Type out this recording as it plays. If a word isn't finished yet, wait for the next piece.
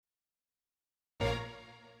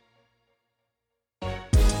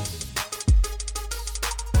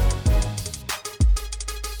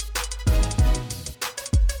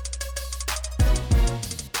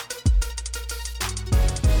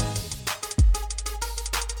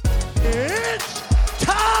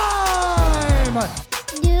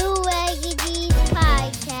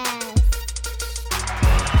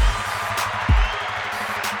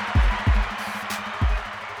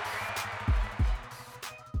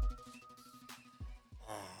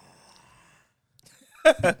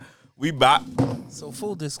We bop. So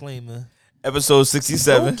full disclaimer. Episode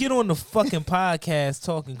 67. Don't get on the fucking podcast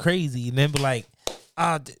talking crazy and then be like,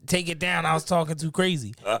 take it down. I was talking too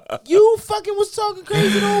crazy. You fucking was talking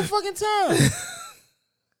crazy the whole fucking time.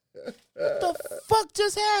 What the fuck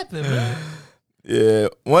just happened, man? Yeah.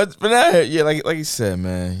 But now, yeah, like you said,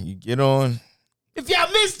 man, you get on. If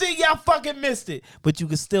y'all missed it, y'all fucking missed it. But you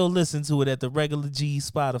can still listen to it at the regular G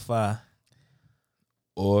Spotify.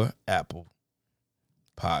 Or Apple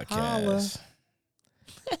Podcasts.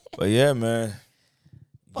 But yeah, man.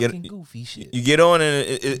 Fucking goofy shit. You get on and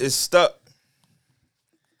it's stuck.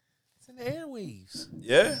 It's in the airwaves.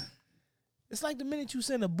 Yeah. It's like the minute you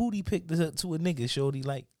send a booty pic to a nigga, shorty,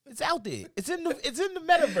 like, it's out there. It's in the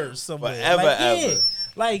metaverse somewhere. Forever, like, ever.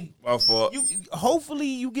 Like, my fault. Hopefully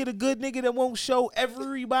you get a good nigga that won't show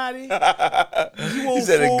everybody. You won't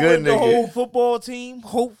said a good the nigga. whole football team.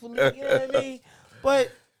 Hopefully, you know what I mean.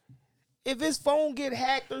 But if his phone get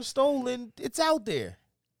hacked or stolen, it's out there.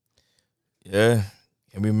 Yeah,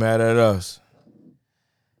 can't be mad at us.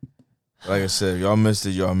 Like I said, y'all missed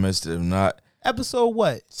it. Y'all missed it. If not, episode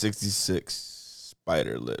what? 66.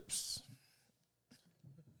 Spider lips.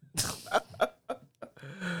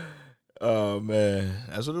 Oh man,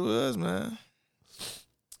 that's what it was, man.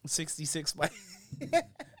 66.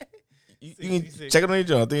 You can check it on your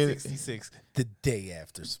job. 66. The day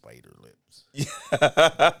after Spider Lips.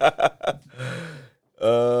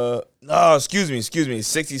 No, excuse me.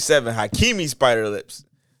 67. Hakimi Spider Lips.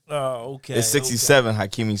 Oh, okay. It's 67. Okay.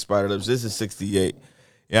 Hakimi Spider Lips. This is 68.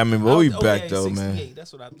 Yeah, I mean, but we back though, man.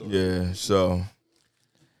 That's what I thought. Yeah. So,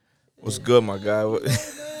 what's good, my guy?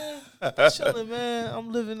 Chilling, man.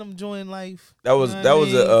 I'm living. I'm enjoying life. That was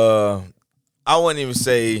I wouldn't even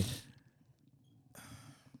say.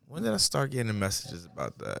 When did I start getting messages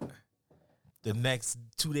about that? The next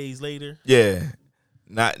 2 days later. Yeah.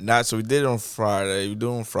 Not so we did it on Friday. We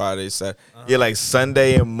do it on Friday, Saturday. Yeah, like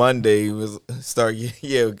Sunday and Monday was start getting,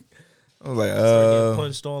 yeah. I was like, start getting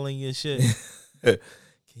punched all in your shit. Can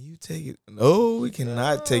you take it? No, we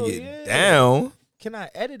cannot take it down. Can I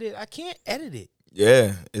edit it? I can't edit it.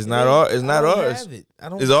 Yeah, it's not ours. It's not ours.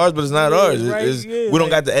 It's ours, but it's not ours. Right? We don't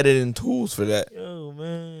got the editing tools for that. Yo,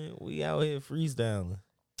 man, we out here freestyling.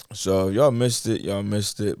 So y'all missed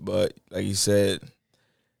it. But like you said,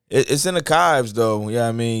 it's in the archives though. Yeah,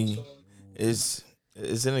 I mean, it's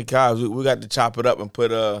in the archives. We got to chop it up and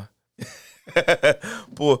put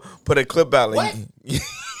put a clip out. Like,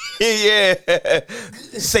 yeah,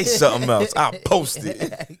 say something else. I'll post it.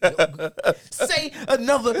 Say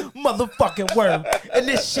another motherfucking word, and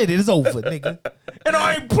this shit is over, nigga. And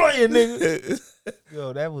I ain't playing, nigga.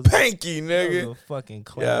 Yo, that was Panky, nigga. That was a fucking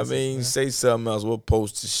classic. Yeah, I mean, man. Say something else. We'll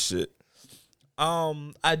post this shit.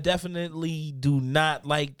 I definitely do not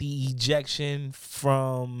like the ejection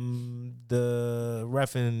from the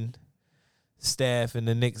reffing staff in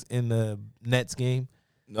the Nets game.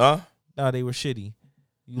 No, they were shitty.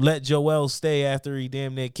 You let Joel stay after he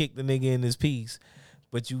damn near kicked the nigga in his piece,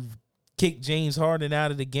 but you kick James Harden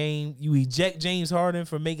out of the game. You eject James Harden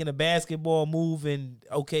for making a basketball move and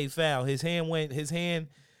foul. His hand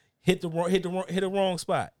hit the wrong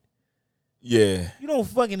spot. Yeah. You don't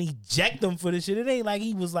fucking eject him for this shit. It ain't like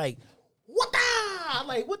he was like, what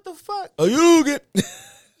the fuck? Oh, you get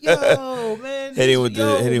yo, man. Hit him with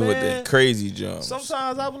the crazy jumps.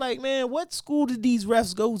 Sometimes I'm like, man, what school did these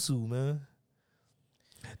refs go to, man?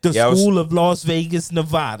 The school of Las Vegas,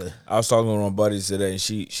 Nevada. I was talking to my buddies today, and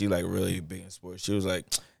she like really big in sports. She was like,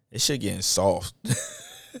 "This shit getting soft." She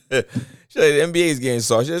like, the NBA is getting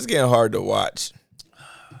soft. It's getting hard to watch.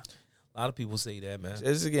 A lot of people say that, man.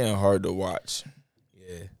 It's getting hard to watch.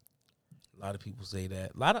 Yeah, a lot of people say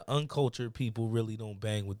that. A lot of uncultured people really don't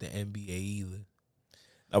bang with the NBA either.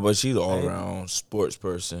 No, but she's an all around sports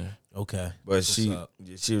person. Okay, but she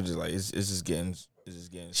was just like, it's just getting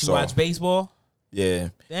She soft. watch baseball. Yeah.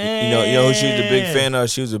 Dang. You know who she was a big fan of?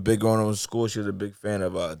 She was a big growing up in school. She was a big fan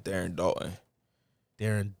of Darren Dalton.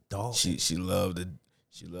 Darren Dalton. She loved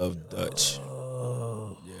Dutch.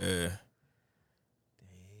 Oh. Yeah. Dang.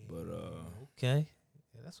 But okay.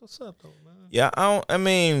 Yeah, that's what's up though, man. Yeah,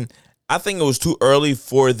 I think it was too early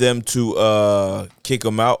for them to kick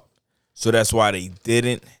him out. So that's why they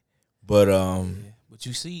didn't. But But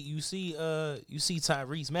you see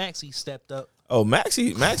Tyrese Maxey stepped up. Oh,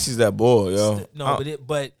 Maxey's that boy, yo.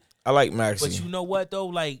 But I like Maxey. But you know what though?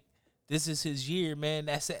 Like, this is his year, man.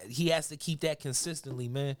 He has to keep that consistently,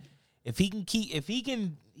 man. If he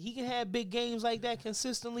can have big games like that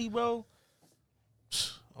consistently, bro.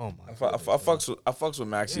 Oh my! I fucks with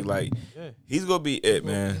Maxey. Yeah, like he's gonna be it,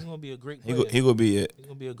 man. He's gonna be a great player. He gonna be it. He's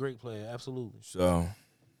gonna be a great player, absolutely. So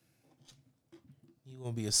he's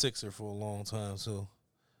gonna be a Sixer for a long time. So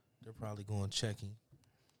They're probably going checking.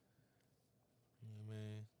 Yeah,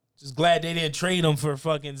 man. Just glad they didn't trade him for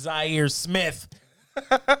fucking Zaire Smith.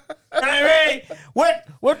 I mean,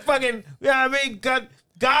 what fucking,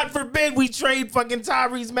 God forbid we trade fucking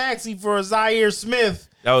Tyrese Maxey for a Zaire Smith.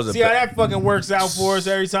 That was See how that fucking works out for us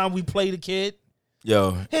every time we play the kid?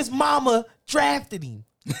 Yo. His mama drafted him.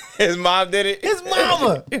 His mom did it? His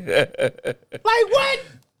mama. Like what?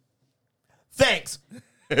 Thanks.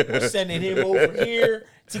 We're sending him over here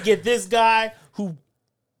to get this guy who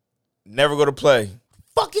never go to play.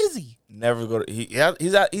 Fuck is he? Never go to he's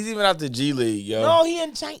even out the G League, yo. No, he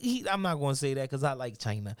in China. I'm not gonna say that because I like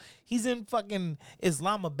China. He's in fucking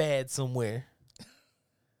Islamabad somewhere.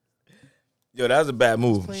 Yo, that was a bad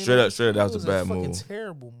move. Straight up, that was a bad fucking move.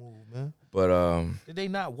 Terrible move, man. But did they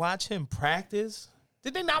not watch him practice?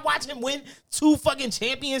 Did they not watch him win 2 fucking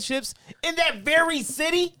championships in that very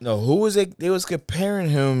city? No, who was it? They was comparing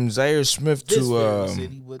him, Zaire Smith, This to very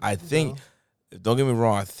city, I think, don't get me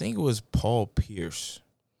wrong, I think it was Paul Pierce.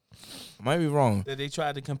 I might be wrong. That they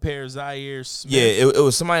tried to compare Zaire Smith. Yeah, it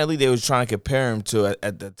was somebody in the league they was trying to compare him to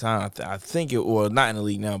at the time. I think it was not in the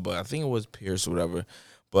league now, but I think it was Pierce or whatever.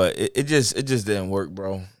 But it just didn't work,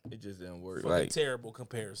 bro. It just didn't work. Fucking terrible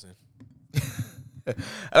comparison. Like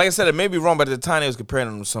I said, it may be wrong, but at the time they was comparing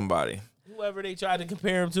him to somebody. Whoever they tried to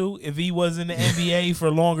compare him to, if he was in the NBA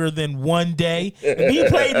for longer than one day, if he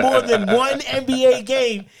played more than one NBA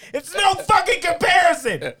game, it's no fucking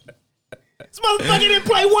comparison. This motherfucker didn't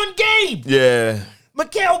play one game. Yeah.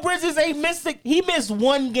 Mikal Bridges ain't missed it. He missed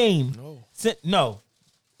one game. No.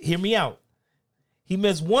 Hear me out. He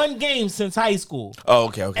missed one game since high school. Oh,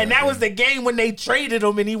 okay. And that was the game when they traded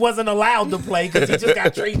him and he wasn't allowed to play because he just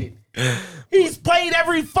got traded. He's played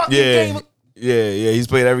every fucking game. Yeah. He's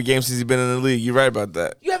played every game since he's been in the league. You're right about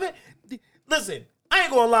that. You haven't. Listen, I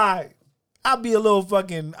ain't gonna lie. I'll be a little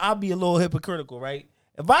hypocritical, right?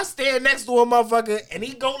 If I stand next to a motherfucker and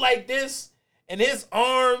he go like this and his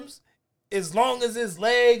arms as long as his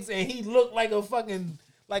legs and he look like a fucking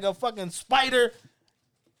spider,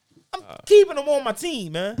 I'm keeping him on my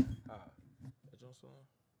team, man.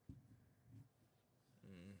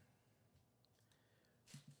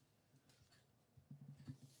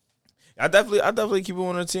 I definitely keep him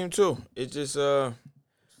on the team too. It's just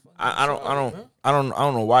I don't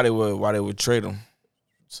know why they would trade him.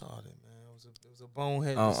 Saw it, man. It was a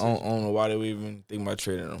bonehead. I don't know why they would even think about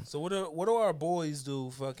trading him. So what do our boys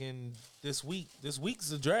do fucking this week? This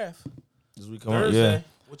week's the draft. This week Thursday. Yeah.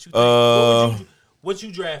 What you think? What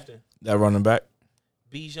you drafting? That running back.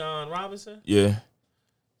 Bijan Robinson? Yeah.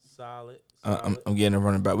 Solid. I'm getting a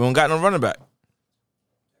running back. We don't got no running back.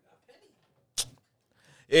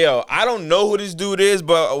 Yo, I don't know who this dude is,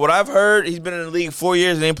 but what I've heard, he's been in the league 4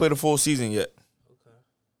 years and ain't played a full season yet. Okay.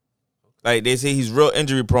 Like they say, he's real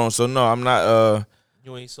injury prone. So no, I'm not.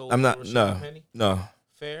 You ain't sold. I'm not. No.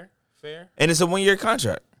 Fair. And it's a 1 year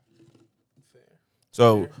contract. Fair.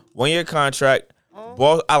 So 1 year contract.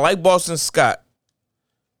 I like Boston Scott.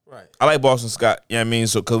 Right. I like Boston Scott. You know what I mean?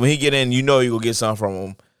 So because when he get in, you know you gonna get something from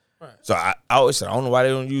him. Right. So I always say I don't know why they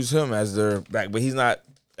don't use him as their back, but he's not,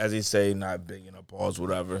 as they say, not big enough balls,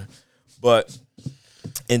 whatever. But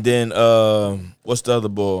and then what's the other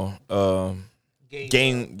ball?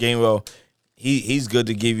 Gainwell. He's good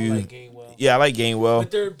to give you. I like Gainwell.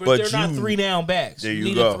 But they're not 3 down backs. There you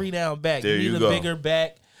need go. a 3 down back. There you need you a go. bigger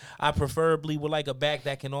back. I preferably would like a back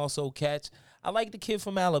that can also catch. I like the kid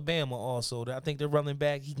from Alabama also. I think the running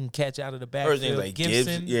back, he can catch out of the backfield. First name like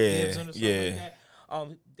Gibson. Gibson or something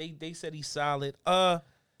like that. They said he's solid.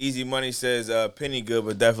 Easy Money says Penny good,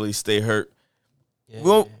 but definitely stay hurt. Yeah.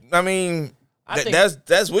 Well, I mean,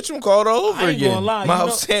 that's what you called all over I ain't again. gonna lie,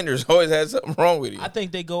 Miles Sanders always had something wrong with him. I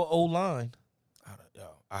think they go O-line.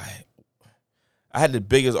 I had the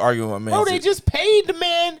biggest argument with my man. Bro, they just paid the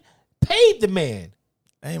man.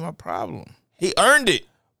 That ain't my problem. He earned it.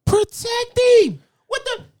 Protect him. What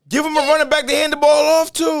the? Give him a running back to hand the ball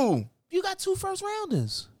off to. You got 2 first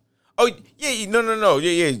rounders. Oh yeah, no.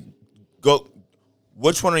 Yeah. Go.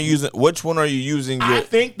 Which one are you using? I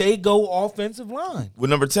think they go offensive line. With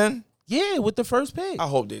number 10? Yeah, with the first pick. I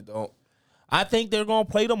hope they don't. I think they're gonna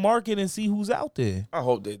play the market and see who's out there. I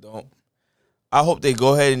hope they don't. I hope they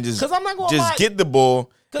go ahead and just get the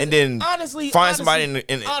ball and then find somebody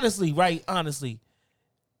in honestly,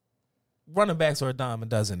 running backs are a dime a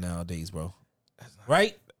dozen nowadays, bro.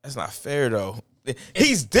 Right? That's not fair though.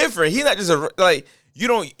 He's different. He's not just you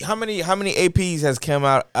don't. How many APs has come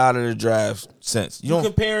out of the draft since? You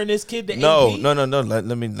comparing this kid to AP? No.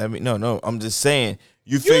 Let me. No. I'm just saying.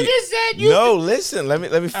 You just said you. No, listen. Let me.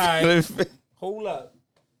 Right. Hold up.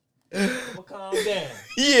 I'm gonna calm down.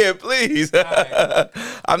 Yeah, please. Right.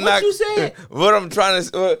 I'm not. What you said? What I'm trying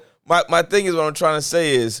to. my thing is what I'm trying to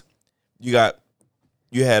say is you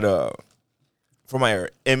had from my era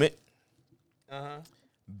Emmett,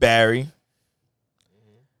 Barry.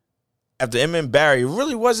 After Emmett and Barry, it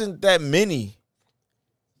really wasn't that many.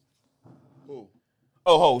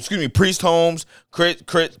 Excuse me, Priest Holmes,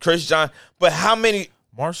 Chris John. But how many?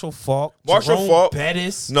 Marshall Faulk, Jerome Faulk.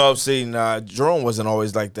 Bettis. No, see, Jerome wasn't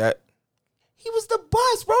always like that. He was the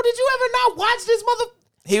bus, bro. Did you ever not watch this mother?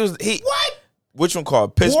 What? Which one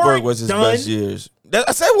called? Pittsburgh Warwick was his Dunn. best years.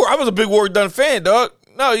 I said I was a big Warwick Dunn fan, dog.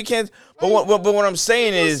 No, you can't. But what I'm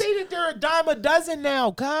saying is, say that they're a dime a dozen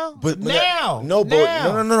now, Kyle. But now, no.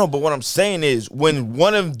 But what I'm saying is, when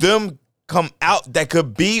one of them come out that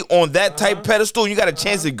could be on that type pedestal, you got a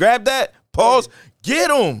chance to grab that. Pause. Get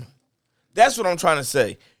them. That's what I'm trying to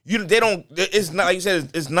say. They don't. It's not like you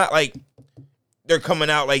said. It's not like they're coming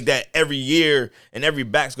out like that every year, and every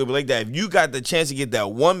back's gonna be like that. If you got the chance to get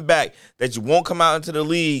that one back that you won't come out into the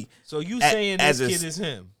league, so you saying this kid is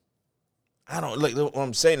him? I don't like what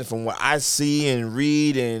I'm saying is from what I see and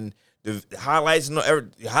read and the highlights.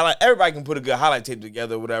 Everybody can put a good highlight tape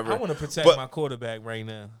together, whatever. I want to protect my quarterback right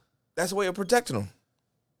now. That's the way of protecting him.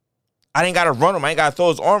 I ain't got to run him. I ain't got to throw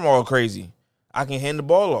his arm all crazy. I can hand the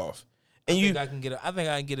ball off. And I think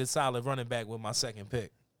I can get a solid running back with my second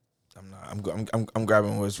pick. I'm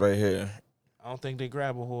grabbing what's right here. I don't think they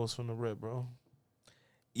grab a horse from the rip, bro.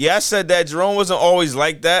 Yeah, I said that Jerome wasn't always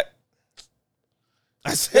like that.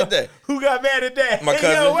 I said that. Who got mad at that? My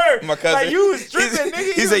cousin. My cousin. Like, you was tripping,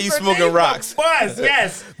 nigga. He said you smoking rocks. Buzz,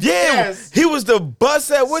 yes. Yeah, yes. He was the bus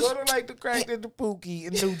at which. Sort of like the crack in the Pookie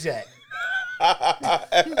and New Jack.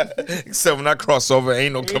 Except when I cross over,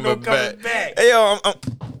 ain't no coming back. Hey, yo, I'm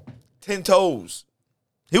 10 toes.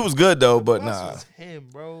 He was good though, but nah. Was him,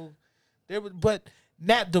 bro. But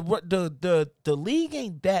not the league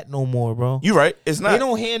ain't that no more, bro. You right. It's not. They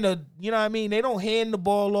don't hand you know what I mean? They don't hand the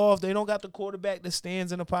ball off. They don't got the quarterback that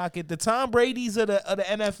stands in the pocket. The Tom Brady's of the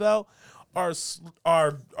NFL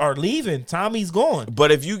are leaving. Tommy's gone.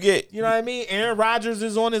 But if you get, you know what I mean? Aaron Rodgers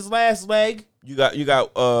is on his last leg. You got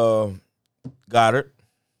Goddard,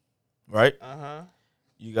 right?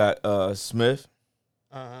 You got Smith.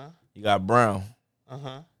 You got Brown.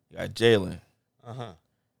 You got Jalen.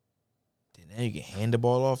 Then you can hand the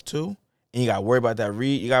ball off too, and you got to worry about that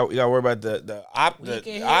read. You got to worry about the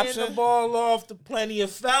option. Hand the ball off to plenty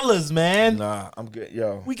of fellas, man. Nah, I'm good,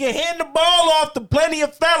 yo. We can hand the ball off to plenty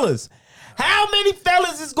of fellas. How many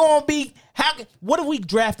fellas is gonna be? What if we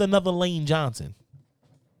draft another Lane Johnson?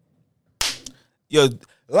 That's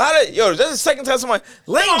the second time somebody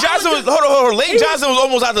Lane Johnson was hold on. Lane Johnson was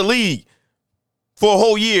almost out the league for a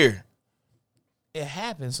whole year. It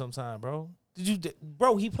happens sometime, bro.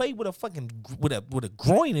 Bro, he played with a fucking with a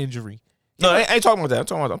groin injury. No, I ain't talking about that. I'm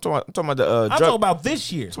talking about the I'm talking about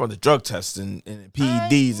this year. I'm talking about the drug tests and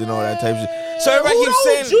PEDs and all that type of shit. So everybody keeps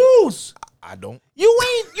saying juice. I don't. You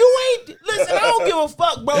ain't. Listen, I don't give a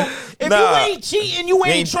fuck, bro. If you ain't cheating, you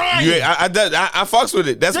ain't trying. I fucks with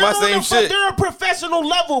it. That's my same shit. They're a professional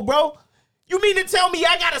level, bro. You mean to tell me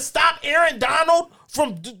I gotta stop Aaron Donald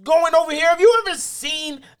from going over here? Have you ever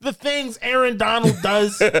seen the things Aaron Donald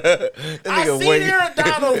does? I seen Aaron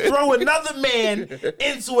Donald throw another man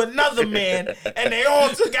into another man, and they all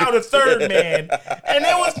took out a third man. And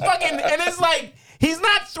it was fucking, and it's like, he's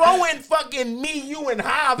not throwing fucking me, you, and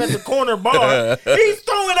Hob at the corner bar. He's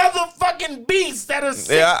throwing other fucking beasts that are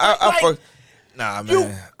sick. Yeah, nah,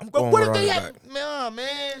 man. I'm going what if running they back. Nah,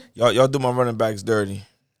 man. Y'all do my running backs dirty.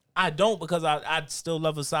 I don't, because I still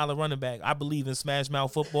love a solid running back. I believe in smash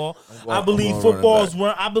mouth football. I believe football's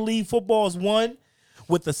won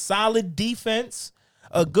with a solid defense,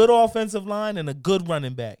 a good offensive line, and a good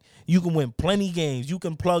running back. You can win plenty games. You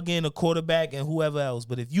can plug in a quarterback and whoever else.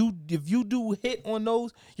 But if you do hit on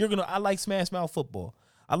those, I like smash mouth football.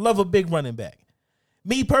 I love a big running back.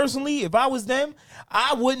 Me personally, if I was them,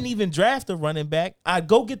 I wouldn't even draft a running back. I'd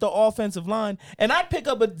go get the offensive line, and I'd pick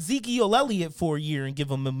up a Ezekiel Elliott for a year and give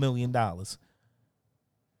him $1 million. Oh,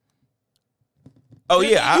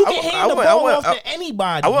 yeah. You can hand the ball off to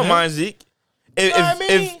anybody. I wouldn't mind Zeke. You know what I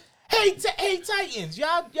mean? Hey, Titans,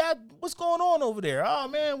 y'all, what's going on over there? Oh,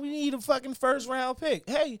 man, we need a fucking first-round pick.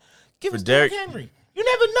 Hey, give us Derrick Henry. You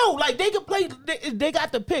never know. Like, they can play. They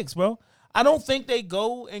got the picks, bro. I don't think they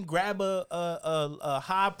go and grab a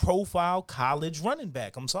high-profile college running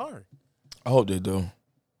back. I'm sorry. I hope they do.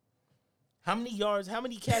 How many yards? How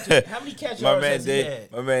many catches? How many catch yards has he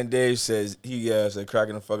had? My man Dave says he said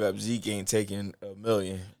cracking the fuck up. Zeke ain't taking $1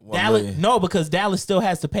 million. No, because Dallas still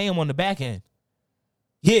has to pay him on the back end.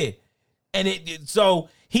 Yeah, and so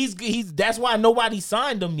he's that's why nobody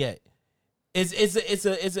signed him yet.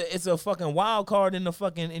 It's a fucking wild card in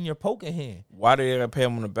your poker hand. Why do they gotta pay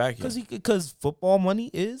him on the back end? Because football money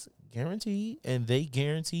is guaranteed, and they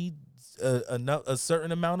guaranteed a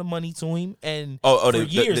certain amount of money to him, and for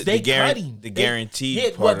years they cut him. The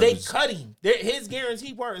guaranteed part. They cut him. His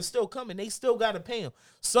guaranteed part is still coming. They still got to pay him.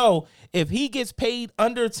 So if he gets paid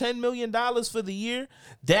under $10 million for the year,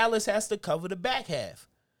 Dallas has to cover the back half.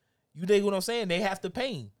 You dig what I'm saying? They have to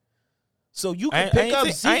pay him. So you can pick up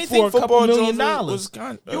Zeke for a couple $1 million.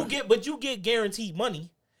 You get guaranteed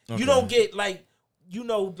money. Okay. You don't get like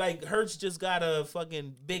Hurts just got a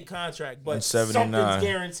fucking big contract, but something's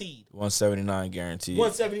guaranteed. 179 guaranteed.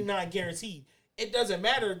 179 guaranteed. It doesn't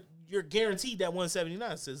matter. You're guaranteed that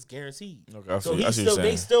 179 says guaranteed. Okay, so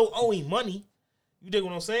they still owing money. You dig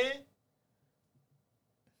what I'm saying?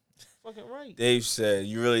 Fucking right. Dave said,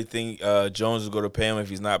 "You really think Jones is going to pay him if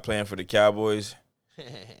he's not playing for the Cowboys?" He's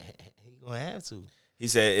gonna have to. He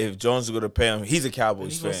said if Jones is going to pay him, he's a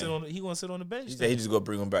Cowboys fan. He's going to sit on the bench. He said he's just going to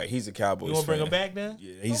bring him back. He's a Cowboys fan. You want to bring him back then?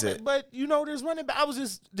 Yeah, he said. But there's running back.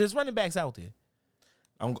 There's running backs out there.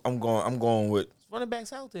 I'm going with running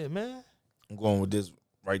backs out there, man. I'm going with this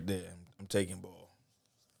right there. I'm taking ball.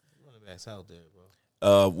 Running backs out there,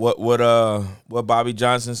 bro. What Bobby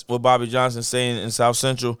Johnson saying in South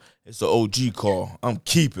Central? It's the OG call. I'm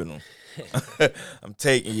keeping him. I'm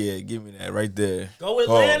taking. Yeah, give me that right there. Go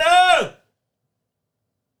Atlanta.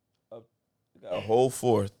 Got a whole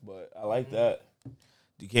fourth, but I like that.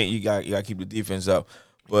 You got to keep the defense up.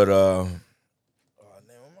 But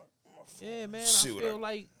yeah, man, I feel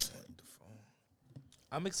like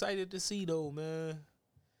I'm excited to see though, man.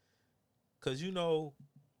 Cause a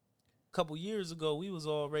couple years ago we was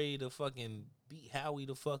all ready to fucking beat Howie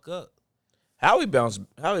the fuck up. Howie bounced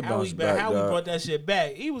back. Howie brought that shit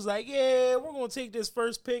back. He was like, "Yeah, we're gonna take this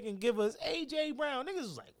first pick and give us AJ Brown." Niggas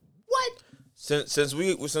was like, "What?" Since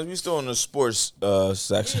we still in the sports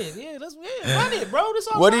section. Yeah, run it, bro. This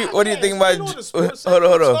all what do you think about?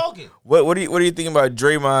 Hold on. What do you think about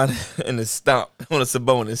Draymond and the stomp on a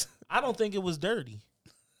Sabonis? I don't think it was dirty.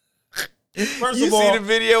 First of all, you see the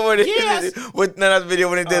video when that video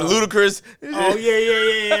when they did Ludacris? Oh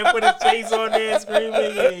yeah. Put his face on there screaming.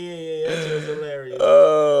 Yeah. That shit was hilarious.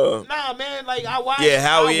 Nah, man, like I watched. Yeah,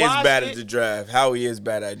 Howie is bad at the draft. Howie is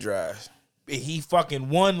bad at drafts. He fucking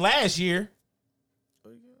won last year.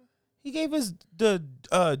 He gave us the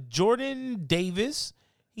Jordan Davis.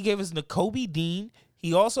 He gave us Nakobe Dean.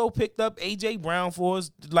 He also picked up AJ Brown for us,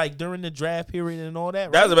 like during the draft period and all that.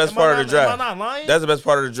 Right? That's the best part of the draft. Am I not lying? That's the best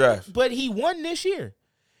part of the draft. But he won this year.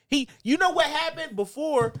 You know what happened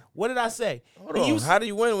before? What did I say? Hold on. How do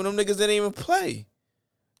you win when them niggas didn't even play?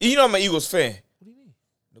 You know I'm an Eagles fan. What do you mean?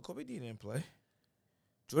 Nakobe Dean didn't play.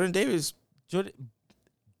 Jordan Davis.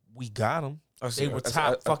 We got him. They were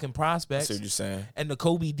top fucking prospects. I see what you're saying. And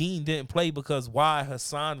Nakobe Dean didn't play because why?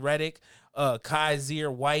 Hassan Reddick,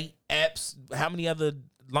 Kaiser White, Epps. How many other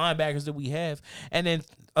linebackers did we have? And then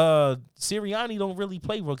Sirianni don't really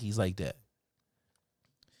play rookies like that.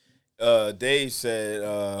 Dave said,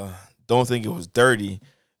 don't think it was dirty.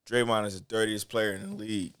 Draymond is the dirtiest player in the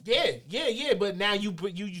league. Yeah. But now you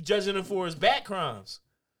judging him for his back crimes.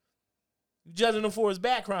 Judging him for his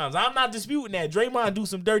back crimes. I'm not disputing that. Draymond do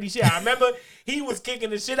some dirty shit. I remember he was kicking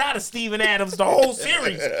the shit out of Steven Adams the whole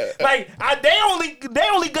series. Like they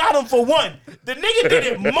only got him for one. The nigga did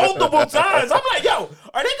it multiple times. I'm like, yo,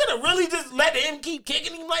 are they gonna really just let him keep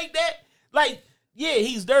kicking him like that? Like, yeah,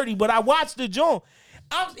 he's dirty, but I watched the joint.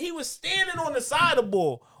 He was standing on the side of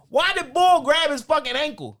Bull. Why did Bull grab his fucking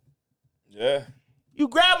ankle? Yeah. You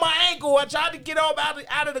grabbed my ankle. I tried to get up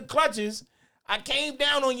out of the clutches. I came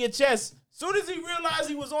down on your chest. Soon as he realized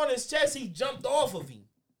he was on his chest, he jumped off of him.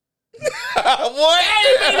 What? I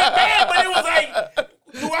didn't mean it bad, but it was like,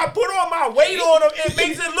 do I put all my weight on him? It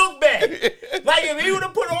makes it look bad. Like if he would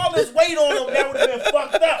have put all his weight on him, that would have been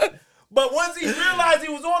fucked up. But once he realized he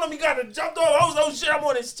was on him, he got to jump off. Oh shit, I'm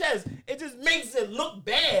on his chest. It just makes it look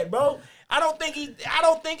bad, bro. I don't think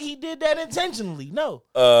he did that intentionally. No.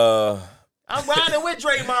 I'm riding with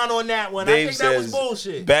Draymond on that one. Dave I think that was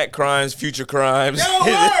bullshit. Back crimes, future crimes. Yo,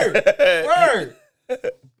 word. You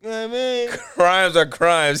know what I mean? Crimes are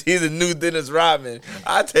crimes. He's a new Dennis Rodman.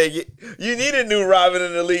 I take it. You need a new Rodman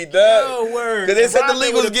in the league, dog. Yo, word. Because they said the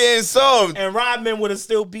league was getting soft. And Rodman would have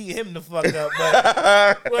still beat him the fuck up.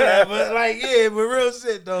 But whatever. Like, yeah, but real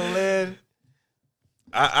shit, though, man.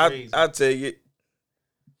 I take it.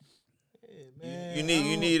 Yeah, man.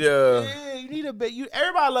 You need a... Yeah. You need a bit.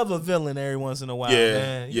 Everybody love a villain every once in a while,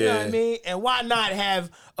 man. You know what I mean? And why not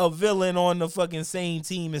have a villain on the fucking same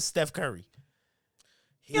team as Steph Curry?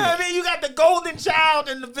 You know what I mean? You got the golden child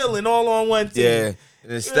and the villain all on one team. Yeah.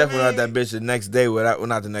 And then Steph went out that bitch the next day. Well,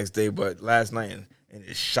 not the next day, but last night, and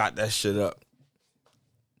just shot that shit up.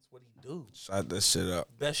 That's what he do. Shot that shit up.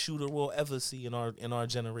 Best shooter we'll ever see in our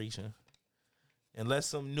generation. Unless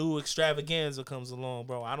some new extravaganza comes along,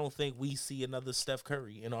 bro, I don't think we see another Steph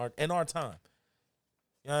Curry in our time.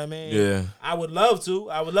 You know what I mean? Yeah. I would love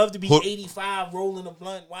to. I would love to be 85 rolling a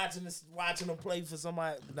blunt, watching him play for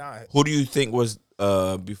somebody. Nah. Who do you think was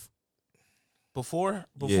before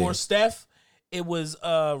Steph? It was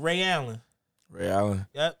Ray Allen. Ray Allen?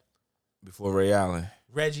 Yep. Before Ray Allen.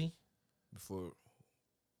 Reggie. Before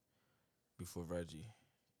Reggie.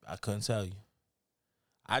 I couldn't tell you.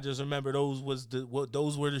 I just remember those were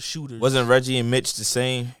the shooters. Wasn't Reggie and Mitch the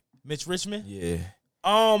same? Mitch Richmond? Yeah.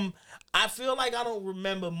 I feel like I don't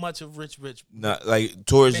remember much of Rich. No, like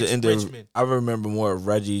towards Mitch the end Richmond. I remember more of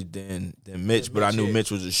Reggie than Mitch, but I knew yeah.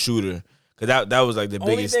 Mitch was a shooter. Cause that was like the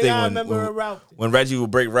Only biggest thing thing I remember when Reggie would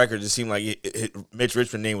break records. It seemed like Mitch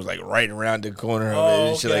Richmond's name was like right around the corner of it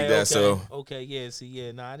and shit like that.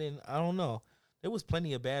 I don't know. There was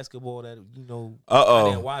plenty of basketball that I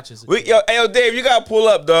didn't watch as a kid. Yo, Dave, you gotta pull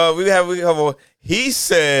up, dog. We have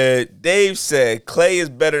Dave said Clay is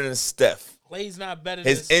better than Steph. Clay's not better.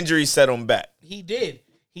 His injury set him back. He did.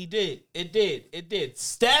 It did.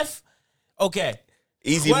 Steph. Okay.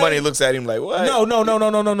 Easy Money looks at him like, what?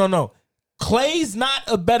 No. Clay's not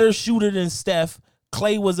a better shooter than Steph.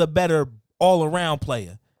 Clay was a better all-around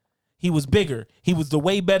player. He was bigger. He was the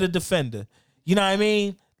way better defender. You know what I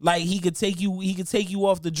mean? Like he could take you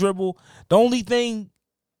off the dribble. The only thing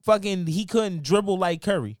he couldn't dribble like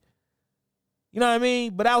Curry. You know what I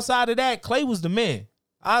mean? But outside of that, Clay was the man.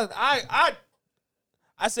 I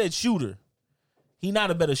said shooter. He not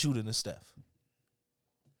a better shooter than Steph.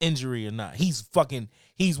 Injury or not. He's 1A,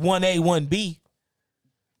 1B.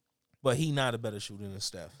 But he not a better shooter than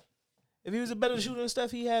Steph. If he was a better shooter than Steph,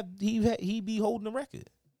 he'd be holding the record.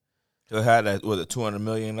 He'll have that with a $200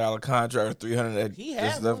 million contract, $300 that he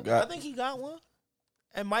has Steph got. I think he got one.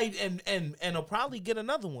 And might and he'll probably get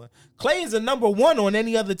another one. Clay is a number one on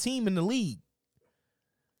any other team in the league.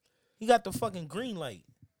 He got the fucking green light.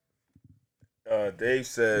 Dave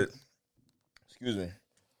said, excuse me.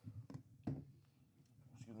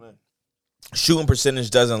 Shooting percentage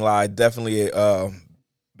doesn't lie. Definitely a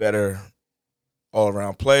better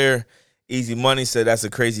all-around player. Easy Money said that's a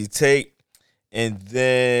crazy take. And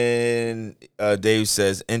then Dave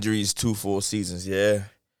says injuries 2 full seasons. Yeah.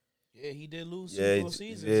 Yeah, he did lose 2 full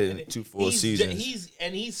seasons. Yeah, 2 full seasons.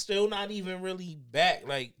 He's still not even really back.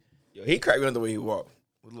 Like, yo, he cracked me on the way he walked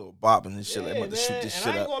with a little bopping and shit. Like, I'm about to shoot this shit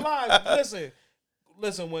I ain't up. gonna lie. Listen.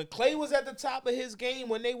 When Clay was at the top of his game,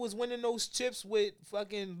 when they was winning those chips with with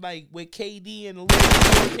KD and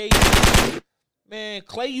KD, man,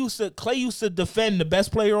 Clay used to defend the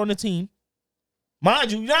best player on the team.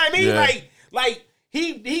 Mind you know what I mean? Yeah. Like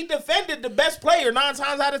he defended the best player 9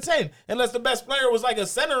 times out of 10, unless the best player was like a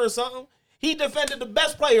center or something. He defended the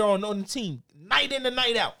best player on the team night in and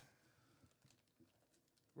night out.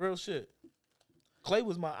 Real shit. Clay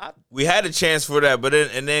was we had a chance for that, but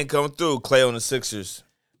then come through. Clay on the Sixers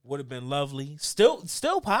would have been lovely. Still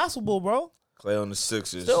possible, bro. Clay on the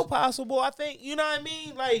Sixers. Still possible. I think, you know what I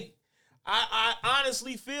mean? Like, I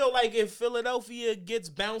honestly feel like if Philadelphia gets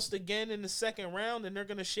bounced again in the second round, then they're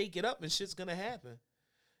gonna shake it up and shit's gonna happen.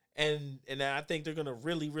 And I think they're gonna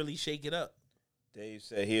really, really shake it up. Dave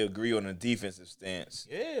said he agree on the defensive stance.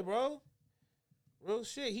 Yeah, bro. Real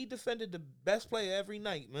shit. He defended the best player every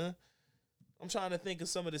night, man. I'm trying to think of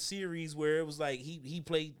some of the series where it was like he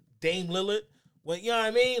played Dame Lillard. Well, you know what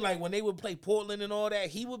I mean? Like when they would play Portland and all that,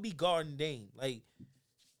 he would be guarding Dame. Like,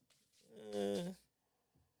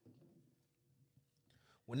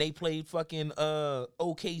 when they played fucking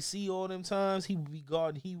OKC all them times, he would be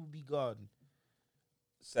guarding.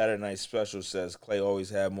 Saturday Night Special says Clay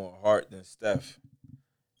always had more heart than Steph.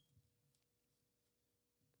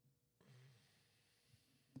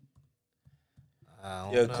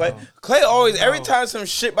 Yeah, Clay always, every time some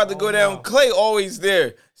shit about to go down, Clay always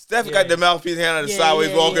there. Steph got the mouthpiece hand on the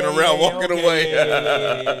sideways, walking away.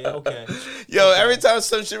 Okay. Yo, every time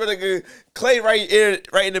some shit about to go, Clay right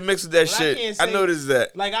in the mix of that shit. I noticed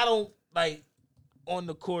that. Like, I don't, like, on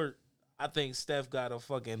the court, I think Steph got a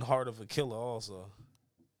fucking heart of a killer also.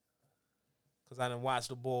 Because I done watched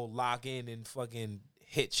the ball lock in and fucking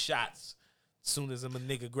hit shots soon as a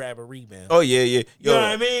nigga grab a rebound. Oh, yeah. Yo, you know what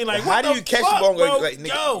I mean? Like, how do you catch the ball? Bro, like,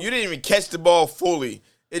 nigga, you didn't even catch the ball fully.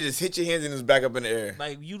 It just hit your hands and it's back up in the air.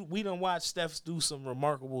 Like, we done watched Steph do some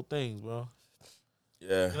remarkable things, bro.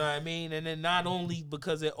 Yeah. You know what I mean? And then not only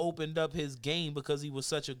because it opened up his game because he was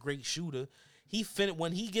such a great shooter,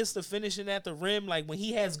 when he gets to finishing at the rim, like when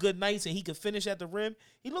he has good nights and he can finish at the rim,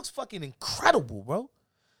 he looks fucking incredible, bro.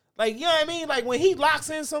 Like, you know what I mean? Like when he locks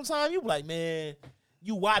in sometime, you be like, man,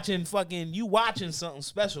 you watching something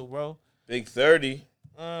special, bro. Big 30.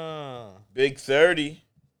 Big 30.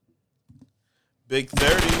 Big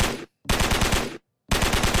 30.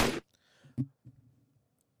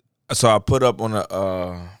 So I put up on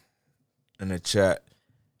in the chat,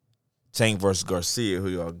 Tank versus Garcia, who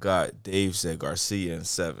y'all got. Dave said Garcia in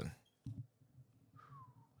 7.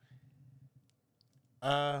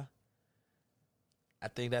 I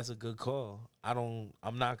think that's a good call. I'm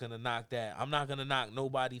not gonna knock that. I'm not gonna knock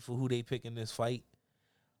nobody for who they pick in this fight.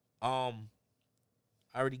 I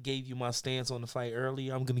already gave you my stance on the fight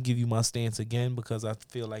earlier. I'm gonna give you my stance again because I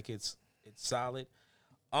feel like it's solid.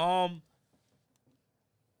 I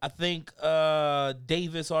think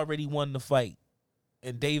Davis already won the fight.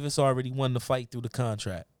 And Davis already won the fight through the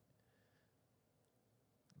contract.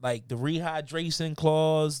 Like the rehydration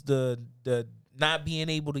clause, the not being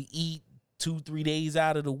able to eat 2-3 days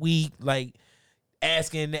out of the week, like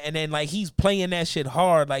asking, and then like he's playing that shit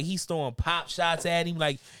hard. Like he's throwing pop shots at him.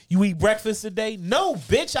 Like, you eat breakfast today? No,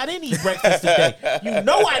 bitch, I didn't eat breakfast today. You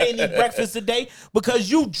know I didn't eat breakfast today because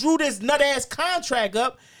you drew this nut ass contract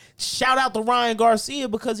up. Shout out to Ryan Garcia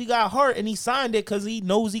because he got hurt and he signed it because he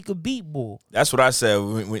knows he could beat Bull. That's what I said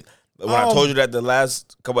when I told you that the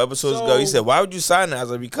last couple episodes ago. He said, "Why would you sign that?" I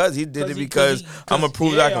was like, "Because he did it because I'm gonna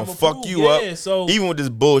prove that I can fuck you up, so, even with this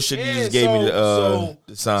bullshit you just gave me the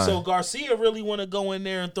sign." So Garcia really want to go in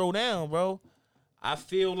there and throw down, bro. I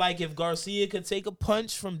feel like if Garcia could take a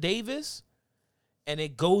punch from Davis and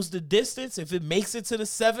it goes the distance, if it makes it to the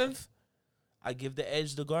 7th, I give the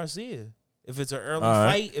edge to Garcia. If it's an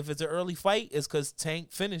early fight, it's because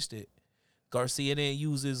Tank finished it. Garcia didn't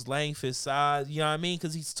use his length, his size, you know what I mean?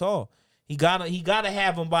 Because he's tall. He gotta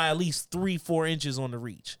have him by at least 3-4 inches on the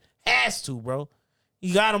reach. Has to, bro.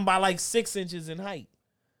 He got him by like 6 inches in height.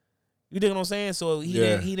 You dig what I'm saying? So he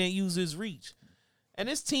didn't use his reach. And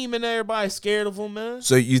this team and everybody scared of him, man.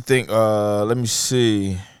 So you think? Let me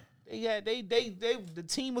see. The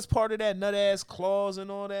team was part of that nut ass clause and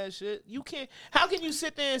all that shit. You can't. How can you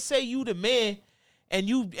sit there and say you the man, and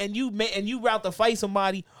you route to fight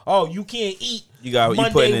somebody? Oh, you can't eat.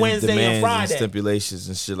 Monday, Wednesday, and Friday. And stipulations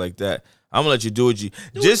and shit like that. I'm gonna let you do what you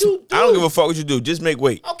I don't give a fuck what you do. Just make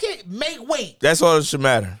weight. Okay, make weight. That's all that should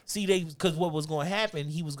matter. See, because what was gonna happen?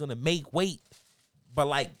 He was gonna make weight, but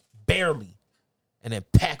like barely. And then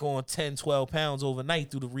pack on 10, 12 pounds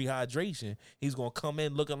overnight through the rehydration. He's going to come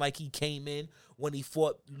in looking like he came in when he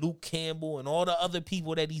fought Luke Campbell and all the other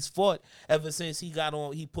people that he's fought ever since he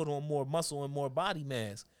put on more muscle and more body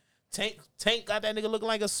mass. Tank got that nigga looking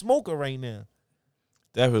like a smoker right now.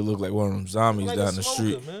 Definitely look like one of them zombies like down the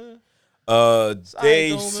street. Man.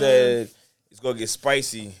 Dave said it's going to get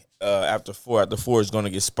spicy after 4. After 4, it's going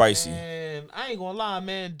to get spicy. Man, I ain't gonna lie,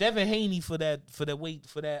 man. Devin Haney for that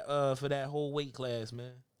whole weight class,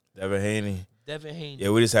 man. Devin Haney. Yeah,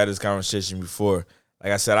 we just had this conversation before.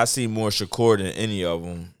 Like I said, I see more Shakur than any of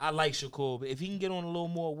them. I like Shakur, but if he can get on a little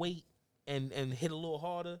more weight and hit a little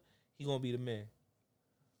harder, he gonna be the man.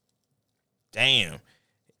 Damn,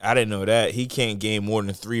 I didn't know that. He can't gain more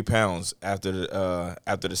than 3 pounds after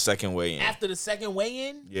the second weigh-in. After the second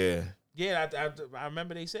weigh-in? Yeah. Yeah, I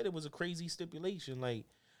remember they said it was a crazy stipulation. Like,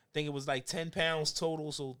 I think it was like 10 pounds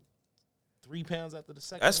total, so 3 pounds after the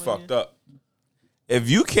second. That's fucked up. If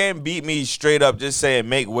you can't beat me straight up, just saying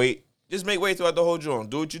make weight, just make weight throughout the whole joint.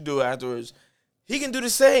 Do what you do afterwards. He can do the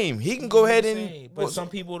same. He can go ahead and. But some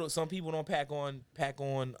people don't pack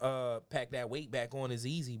that weight back on as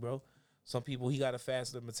easy, bro. Some people he got a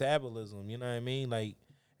faster metabolism. You know what I mean? Like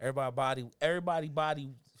everybody body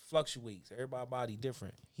fluctuates. Everybody body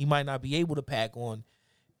different. He might not be able to pack on,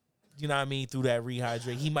 you know what I mean, through that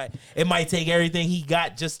rehydrate. It might take everything he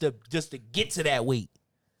got just to get to that weight.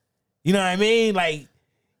 You know what I mean? Like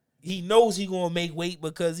he knows he gonna make weight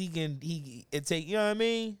because he take, you know what I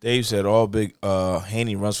mean? Dave said all big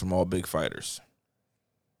Haney runs from all big fighters.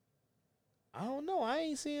 I don't know. I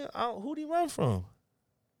ain't seen who'd he run from?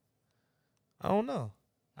 I don't know.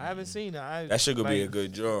 I haven't seen it. That shit gonna be a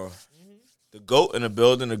good draw. The GOAT in the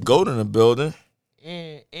building.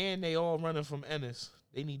 And they all running from Ennis.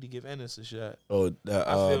 They need to give Ennis a shot. Oh,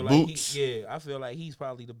 Boots. I feel like he's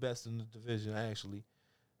probably the best in the division actually,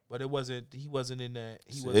 but he wasn't in that.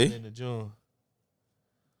 He wasn't in the joint.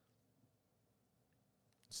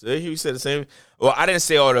 See, he said the same. Well, I didn't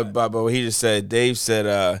say all the, but he just said. Dave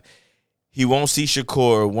said he won't see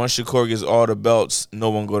Shakur. Once Shakur gets all the belts,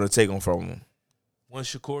 no one gonna take him from him.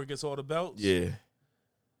 Once Shakur gets all the belts, yeah.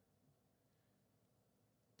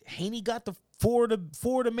 Haney got the four of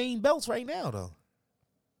the main belts right now though.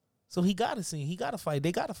 So he got to fight.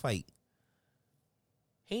 They got to fight.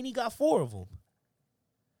 Haney got 4 of them.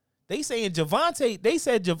 They saying Javante. They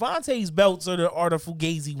said Javante's belts are the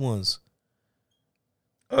Fugazi ones.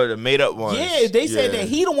 Oh, the made up ones. Yeah, they said that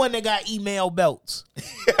he the one that got email belts.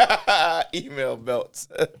 Email belts.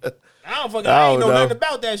 I ain't know nothing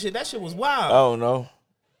about that shit. That shit was wild. I don't know.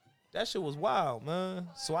 That shit was wild, man.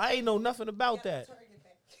 So I ain't know nothing about that.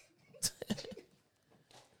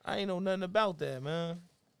 I ain't know nothing about that, man.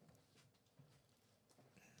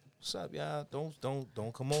 What's up, y'all?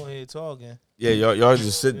 Don't come on here talking. Yeah, y'all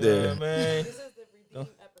just sit there. Yeah, man. This is the redeem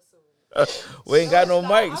episode. We ain't got no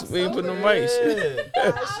mics. We ain't put no mics.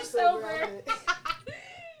 I'm sober.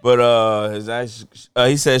 But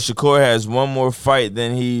he said Shakur has one more fight,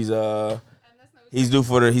 then he's due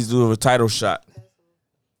for a title shot.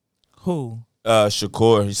 Who?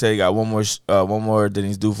 Shakur. He said he got one more, then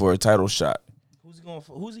he's due for a title shot.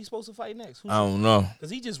 Who's he supposed to fight next? I don't know. Cause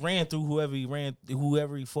he just ran through whoever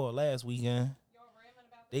he fought last weekend.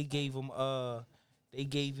 They gave him some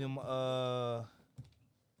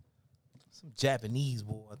Japanese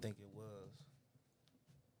boy, I think it was.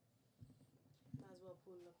 Might as well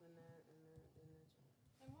pull it up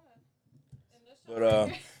in that.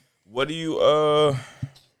 But what do you Bro,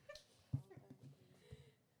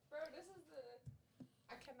 this is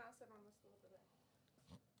I cannot sit on this stool today.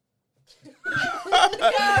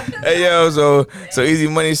 Hey yo, so Easy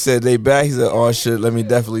Money said they back. He said, "Oh shit, let me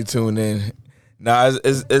definitely tune in." Nah,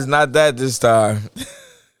 it's not that this time.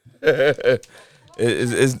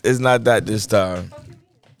 it's not that this time.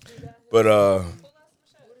 But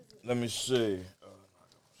let me see.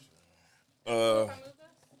 That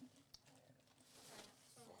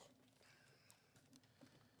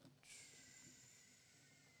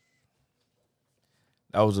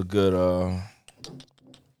was a good. All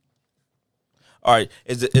right,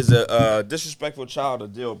 is a disrespectful child a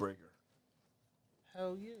deal breaker?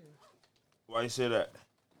 Hell yeah. Why you say that?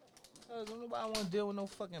 Cause don't nobody want to deal with no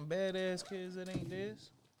fucking badass kids that ain't this.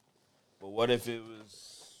 But what if it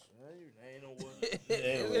was? Ain't no one.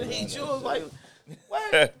 It ain't yours, like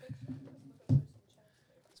what?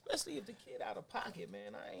 Especially if the kid out of pocket,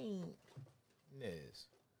 man. I ain't this.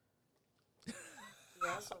 Yeah,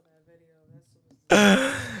 I saw that video.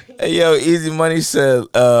 Hey yo, Easy Money said,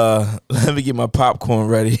 let me get my popcorn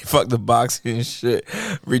ready. Fuck the boxing and shit.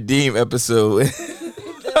 Redeem episode.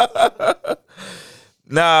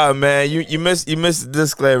 Nah, man, you missed the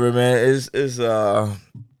disclaimer, man. It's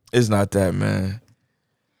not that, man.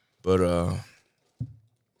 But damn. Let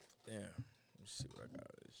me see what I got.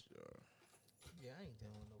 Yeah, I ain't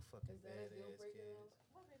dealing with no fucking badass kids.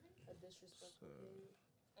 A disrespectful kid.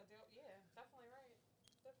 Yeah, definitely right.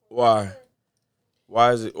 Definitely. Why?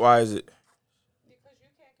 Why is it? Because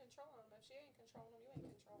you can't control him. If she ain't controlling him,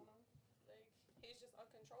 you ain't controlling him. Like, he's just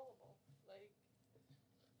uncontrollable. Like,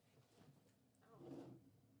 I don't know.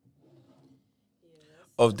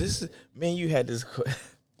 Yeah, Oh, this is man. You had this.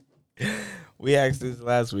 We asked this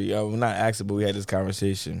last week. Well, not asked it, but we had this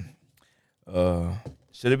conversation.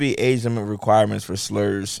 Should it be age limit requirements for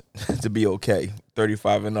slurs to be okay?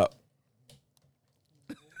 35 and up.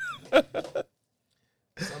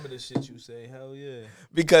 Some of the shit you say, hell yeah.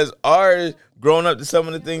 Because our growing up to some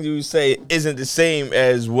of the things you say isn't the same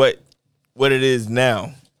as what it is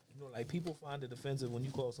now. You know, like people find it offensive when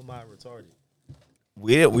you call somebody retarded.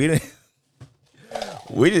 We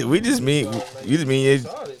just mean it's,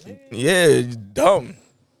 Retarded, man. yeah, it's dumb.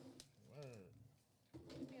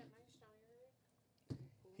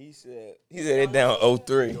 He said it down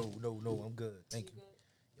 03. No, I'm good. Thank you.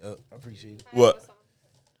 I appreciate it. What?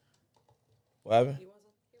 What happened?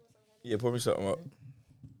 Yeah, pour me something up.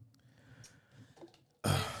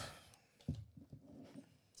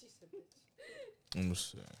 Let me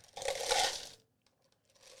see.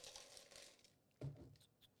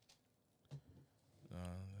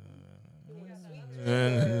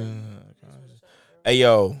 Hey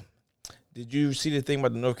yo, did you see the thing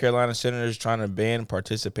about the North Carolina Senators trying to ban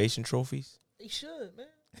participation trophies? They should, man.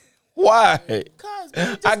 Why? Cause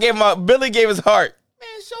man, Billy gave his heart.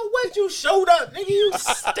 man, so what? You showed up, nigga. You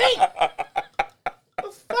stink.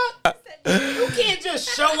 The fuck? You can't just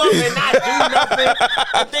show up and not do nothing.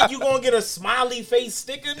 I think you gonna get a smiley face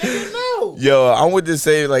sticker, nigga. No. Yo, I'm with the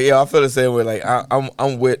same. Like, yo, I feel the same way. Like,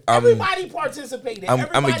 Everybody participated.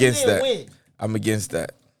 I'm against that. Win. I'm against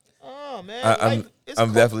that. Oh man,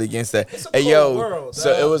 I'm definitely against that. It's a Hey cold yo, world,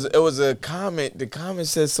 so dog. it was a comment. The comment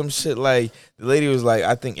said some shit like the lady was like,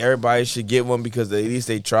 I think everybody should get one because at least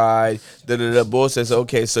they tried. The boy says,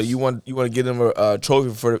 okay, so you want to give them a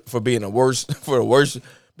trophy for being the worst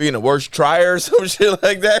being the worst trier or some shit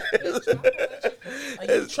like that. Like,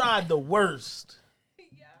 you tried the worst.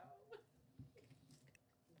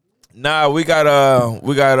 Nah, we got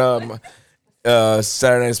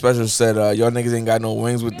Saturday Night Special said y'all niggas ain't got no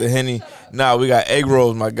wings with the Henny. Nah, we got egg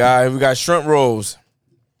rolls, my guy. We got shrimp rolls.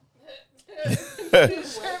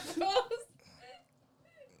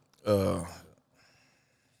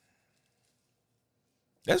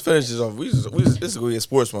 Let's finish this off. This is gonna be a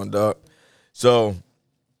sports one, dog. So,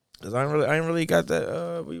 cause I ain't really got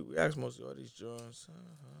that. We asked most of all these joints.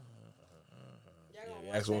 We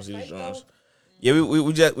asked most of these joints. Yeah,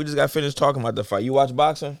 we just got finished talking about the fight. You watch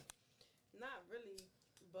boxing? Not really,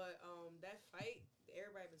 but that fight,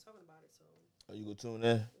 everybody been talking about it. So. Oh, you go tune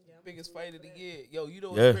in? Yeah, Biggest fight of the year. Yo, you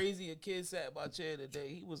know what's Yeah. crazy? A kid sat in my chair today.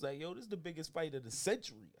 He was like, yo, this is the biggest fight of the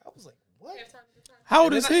century. I was like, what? How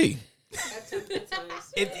old is he?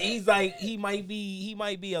 He's like, he might be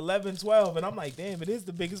 11, 12. And I'm like, damn, it is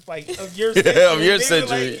the biggest fight of your Yeah, century. of your They were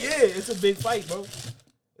century. Like, yeah, it's a big fight, bro.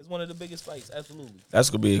 It's one of the biggest fights, absolutely. That's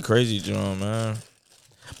gonna be a crazy joint, man.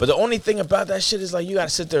 But the only thing about that shit is like you gotta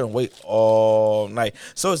sit there and wait all night.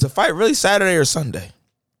 So is the fight really Saturday or Sunday?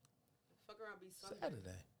 Fuck around, be Sunday.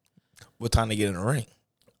 Saturday. What time they get in the ring?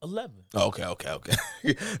 11. Oh, okay.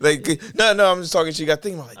 Like no, I'm just talking shit. You got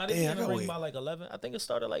thinking about I like, didn't damn, I get in the gotta ring wait. by like 11. I think it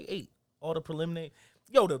started like 8. All the preliminary.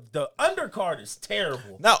 Yo, the undercard is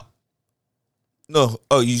terrible. No.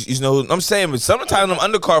 Oh, you know, I'm saying, but sometimes them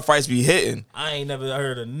undercard fights be hitting. I ain't never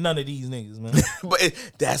heard of none of these niggas, man. But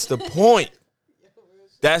that's the point.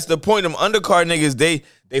 That's the point. Them undercard niggas, they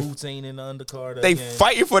Boots ain't in the undercard. they again.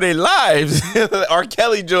 fighting for their lives. R.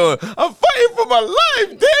 Kelly joint. I'm fighting for my life,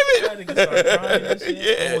 damn That it. nigga start crying and shit.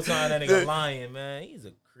 Yeah. The whole time that nigga lying, man. He's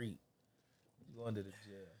a creep. He's going to the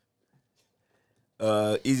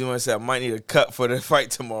jail. Easy one said I might need a cut for the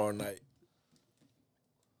fight tomorrow night.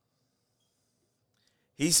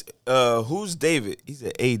 Who's David? He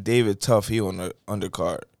said, "Hey, David Tough. He on the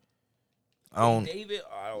undercard." I don't know.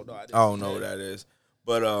 I don't know what that is,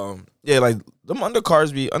 but yeah, like them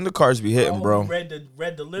undercards be hitting, bro. Read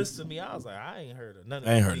the list to me. I was like, I ain't heard of none of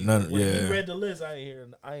I ain't these heard people. none. When Yeah, he read the list, I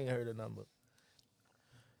ain't heard a number.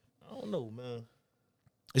 I don't know, man.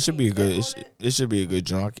 it should be a good. It should be a good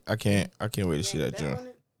joint. I can't wait to see that joint.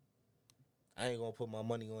 I ain't gonna put my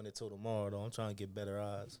money on it till tomorrow though. I'm trying to get better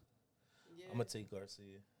odds. I'm gonna take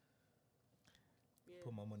Garcia.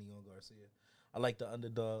 Put my money on Garcia. I like the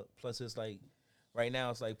underdog. Plus, it's like right now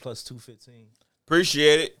it's like plus 215.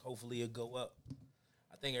 Appreciate it. Hopefully it go up.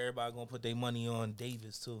 I think everybody gonna put their money on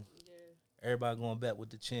Davis too. Yeah. Everybody gonna bet with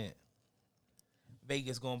the champ.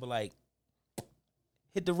 Vegas gonna be like,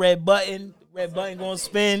 hit the red button. Red button gonna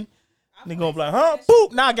spin. They gonna be like, huh?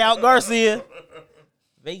 Boop! Knock out Garcia.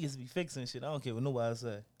 Vegas be fixing shit. I don't care what nobody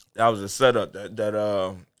say. That was a setup. That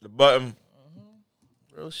the button.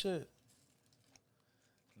 Real shit.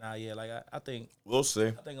 Nah, yeah, like I think We'll see.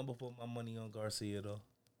 I'm gonna put my money on Garcia though.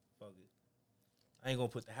 Fuck it. I ain't gonna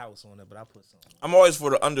put the house on it, but I put something. I'm always for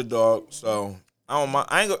the underdog, so I don't mind.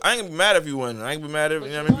 I ain't gonna be mad if you win. I ain't gonna be mad if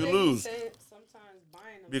if you lose.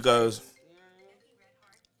 Because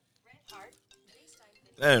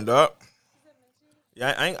damn, dog.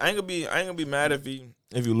 Yeah, I ain't gonna be mad if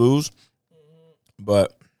you lose.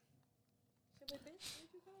 But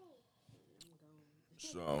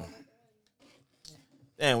so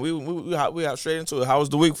damn, we got straight into it. How was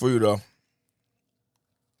the week for you though?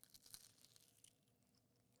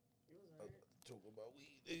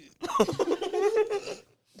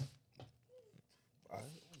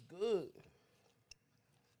 Good.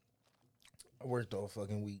 I worked all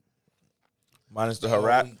fucking week. Minus the All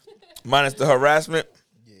week. minus the harassment.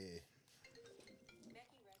 Yeah.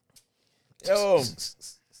 Yo. What's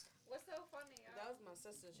so funny? That was my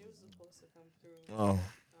sister. She was supposed to come through. Oh.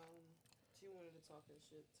 She wanted to talk and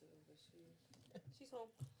shit too, but she's home.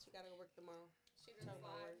 She gotta go work tomorrow. She didn't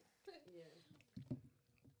lie. Yeah.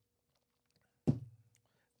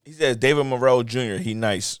 He says David Moreau Jr. He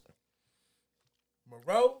nice.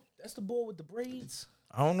 Moreau? That's the boy with the braids.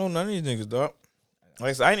 I don't know none of these niggas, dog. Like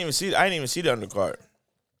I said, I didn't even see the undercard.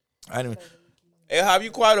 I didn't even. Hey, Jav,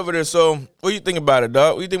 you quiet over there. So, what do you think about it,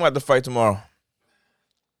 dog? What do you think about the fight tomorrow?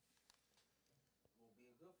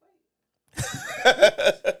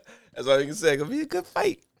 That's all you can say. It's gonna be a good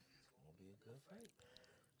fight.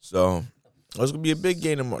 So, it's gonna be a big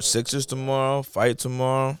game tomorrow. Sixers tomorrow. Fight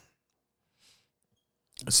tomorrow.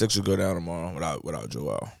 The Sixers go down tomorrow without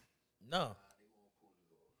Joel. No.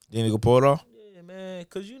 You think they go pull it off? Yeah, man.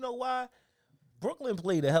 Cause you know why? Brooklyn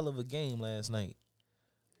played a hell of a game last night.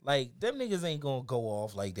 Like, them niggas ain't gonna go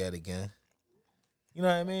off like that again. You know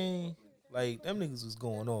what I mean? Like, them niggas was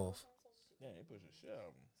going off. Yeah, they pushing shit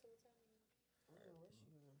out.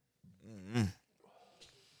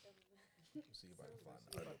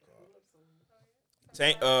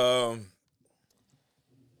 Tank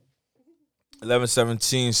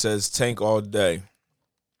 1117 says Tank all day.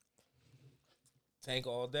 Tank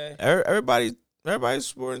all day. Everybody's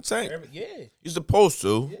supporting Tank. Yeah. You're supposed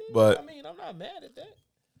to, Yeah, but I mean, I'm not mad at that.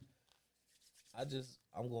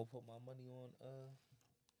 I'm gonna put my money on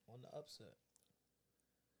the upset.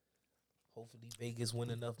 Hopefully Vegas win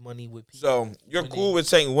enough money with people. so you're cool with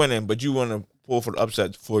Tank winning, but you want to pull for the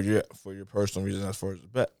upset for your personal reasons as far as the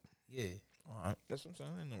bet. Yeah. All right, that's what I'm saying.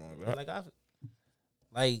 Ain't nothing wrong with that.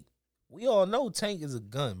 Like we all know Tank is a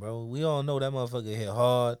gun, bro. We all know that motherfucker hit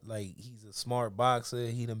hard. Like he's a smart boxer.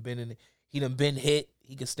 He done been hit.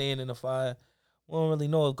 He can stand in the fire. We don't really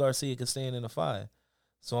know if Garcia can stand in the fire.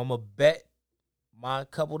 So I'm gonna bet my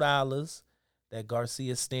couple dollars that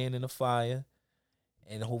Garcia stand in the fire,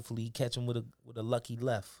 and hopefully he catch him with a lucky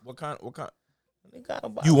left. What kind? They got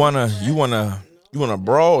him by You wanna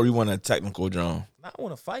brawl or you want a technical John? I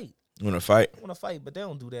want to fight. You want to fight? I want to fight, but they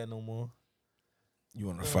don't do that no more. You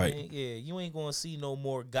want to You know fight? what I mean? Yeah, you ain't gonna see no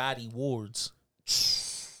more Gotti Wards.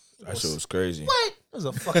 That shit was crazy. What? It was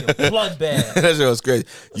a fucking bloodbath. That shit was crazy.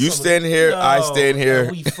 You stand here, I stand here.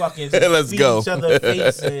 We fucking Let's beat go. each other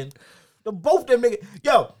face and both them niggas.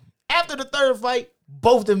 Yo, after the third fight,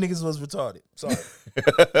 both them niggas was retarded. Sorry.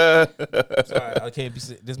 Sorry, I can't be.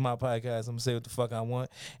 This is my podcast. I'm gonna say what the fuck I want,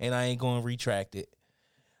 and I ain't gonna retract it.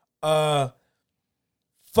 Fuck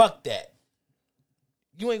that.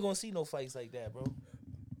 You ain't gonna see no fights like that, bro.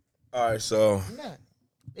 All right, so You're not.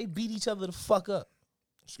 They beat each other the fuck up.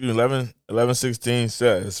 excuse me, 1116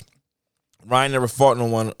 says Ryan never fought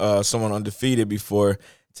someone undefeated before.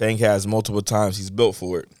 Tank has multiple times. He's built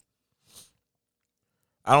for it.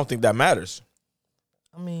 I don't think that matters.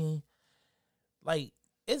 I mean, like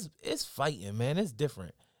it's fighting, man. It's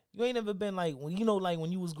different. You ain't never been like when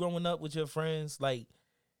when you was growing up with your friends, like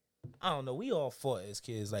I don't know, we all fought as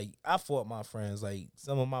kids. Like I fought my friends, like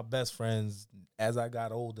some of my best friends as I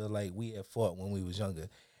got older, like we had fought when we was younger.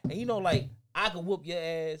 And like I could whoop your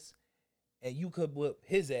ass and you could whoop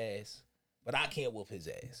his ass, but I can't whoop his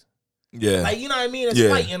ass. Yeah. Like, you know what I mean? It's Yeah.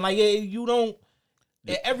 fighting. Like you don't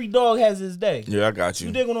every dog has his day. Yeah, I got you.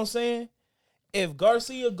 You dig what I'm saying? If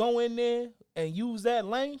Garcia go in there and use that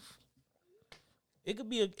length, it could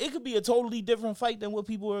be a totally different fight than what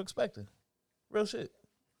people were expecting. Real shit.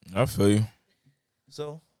 I feel you.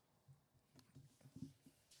 So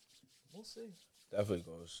we'll see. Definitely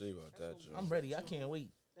gonna see about that. Joe. I'm ready. I can't wait.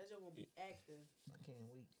 That joke gonna be active. I can't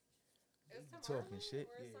wait. It's You tomorrow talking night shit?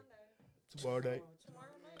 or Yeah. Sunday? Tomorrow night.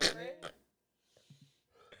 Tomorrow night, right?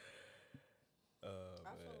 I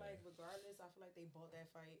feel like regardless, I feel like they bought that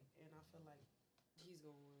fight, and I feel like he's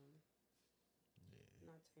gonna win.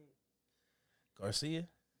 Not Tank. Garcia? You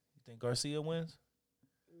think Garcia wins?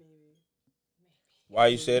 Maybe. Why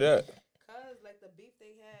you say that? Cause like the beef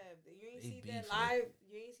they have, you ain't They see that beefing. live.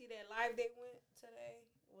 You ain't see that live they went today.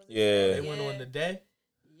 Was it Yeah. today? They went on the day?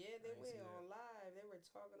 Yeah, they I ain't went see that. on live. They were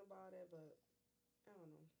talking about it, but I don't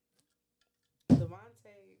know.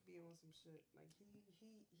 Devontae be on some shit. Like he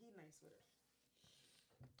nice with it.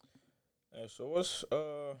 Hey, so what's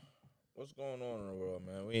going on in the world,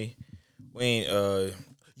 man? We ain't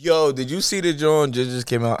yo, did you see the joint just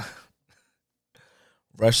came out?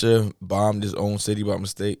 Russia bombed his own city by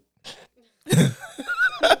mistake.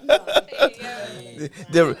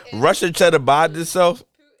 Russia tried to bomb itself.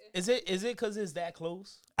 Is it because it's that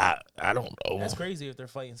close? I don't know. That's crazy if they're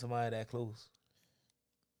fighting somebody that close.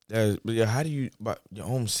 But yeah, how do you about your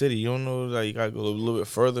home city? You don't know, like you gotta go a little bit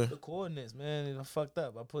further. The coordinates, man, I fucked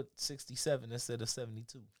up. I put 67 instead of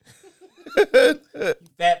 72.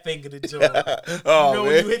 Fat finger the joint. Oh, You know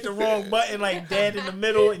man. when you hit the wrong button, like dead in the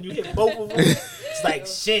middle, and you hit both of them? It's like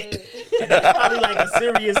shit. And that's probably like a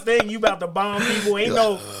serious thing. You about to bomb people. Ain't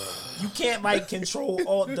no, you can't like control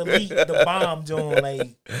alt delete the bomb joint. Like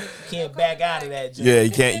you can't back out of that joint. Yeah,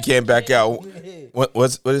 you can't back out. What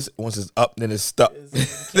is once it's up, then it's stuck.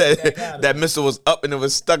 that missile was up and it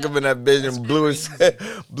was stuck up in that bitch and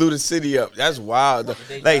blew the city up. That's wild.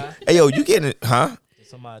 Like, hey yo, you getting it, huh?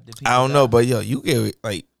 I don't know, but yo, you get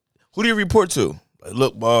like, who do you report to? Like,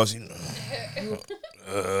 look, boss, you know.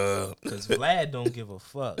 Because Vlad don't give a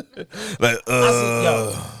fuck. Like,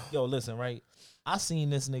 Yo, listen, right? I seen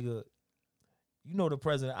this nigga. You know the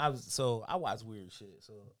president. I watch weird shit.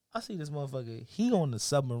 So I see this motherfucker. He on the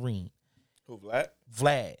submarine. Who, Vlad?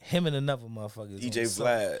 Vlad, him and another motherfucker. is on DJ the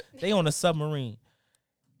Vlad. They on the submarine.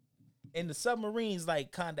 And the submarine's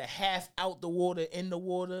like kind of half out the water, in the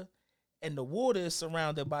water. And the water is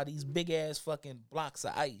surrounded by these big ass fucking blocks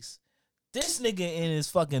of ice. This nigga in his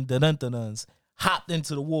fucking dun-dun-dun-duns hopped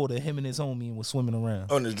into the water, him and his homie, and was swimming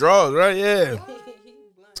around. On the draws, right? Yeah.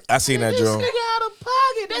 I seen that, This Joe. nigga had a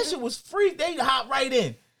pocket. That shit was free. They hop right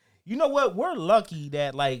in. You know what? We're lucky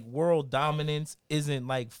that like world dominance isn't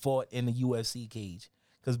like fought in the UFC cage.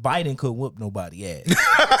 Cause Biden couldn't whoop nobody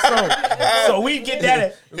ass. So we get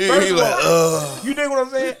that. First of all, you know what I'm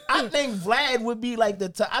saying? I think Vlad would be like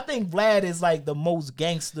I think Vlad is like the most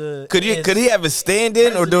gangster. Could he have a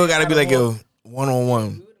stand-in, or do it gotta be like a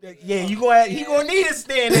one-on-one? Yeah, he gonna need a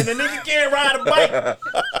stand-in. The nigga can't ride a bike.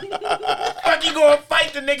 Fuck, you gonna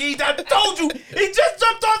fight the nigga? I told you, he just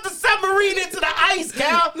jumped off the submarine into the ice,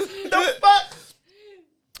 Cal. The fuck.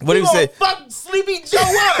 What did he say? Fuck Sleepy Joe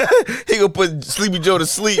up. He gonna put Sleepy Joe to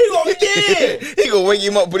sleep. He gonna wake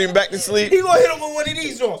him up, put him back to sleep. He gonna hit him with one of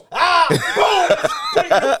these joints. Boom! Take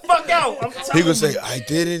the fuck out. He gonna say, I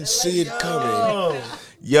didn't see it coming.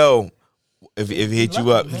 Yo, if he hit you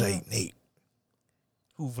up, he's like, Nate.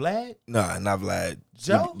 Who, Vlad? Nah, not Vlad.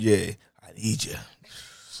 Joe? Yeah, I need you.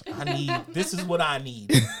 This is what I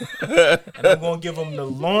need. And I'm gonna give him the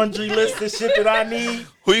laundry list of shit that I need.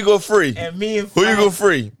 Who you go free? And me and who you go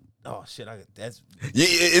free? Oh shit, that's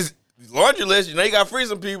it's laundry list. You know you got free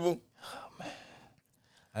some people. Oh man.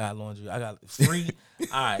 I got laundry. I got free.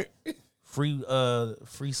 All right.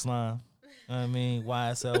 Free slime. You know what I mean?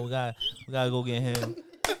 YSL. We gotta go get him.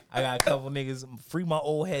 I got a couple niggas. Free my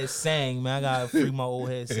old head sang, man. I gotta free my old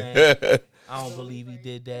head sang. I don't believe he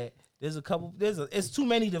did that. There's a couple. It's too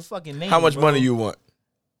many to fucking name. How much bro. money you want?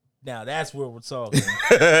 Now that's where we're talking.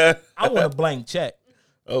 I want a blank check.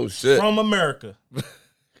 Oh shit! From America.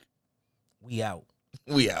 We out.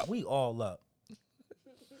 We out. We all up.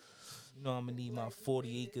 You know I'm gonna need my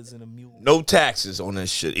 40 acres and a mule. No taxes on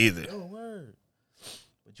this shit either. No word.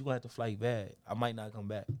 But you gonna have to flight back. I might not come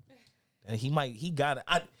back. And he got it.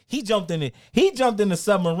 He jumped in it. He jumped in the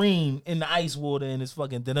submarine in the ice water in his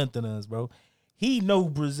fucking dun-dun-dun-duns, bro. He know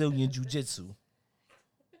Brazilian jiu-jitsu.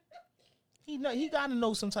 He gotta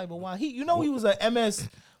know some type of why. He was a MS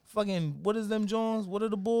fucking, what is them Jones? What are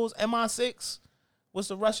the Bulls? MI6? What's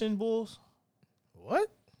the Russian Bulls? What?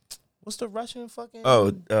 What's the Russian fucking?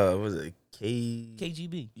 Oh, was it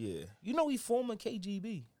KGB? Yeah. You know he former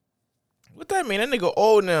KGB. What that mean? That nigga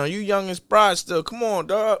old now. You young and spry still. Come on,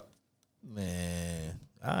 dog. Man,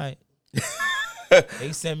 all right.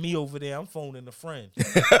 They sent me over there. I'm phoning a friend.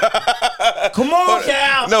 Come on,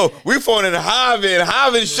 Cal. No, we phoning Hive in.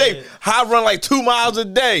 Hive in shape. Hive run like 2 miles a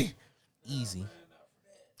day. Easy.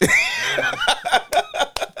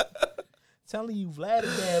 Telling you, Vlad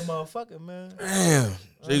is that motherfucker, man. Damn.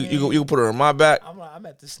 So you can put her on my back? I'm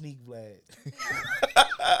at the sneak Vlad.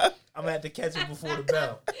 I'm at to catch him before the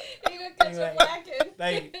bell. You gonna catch him lacking.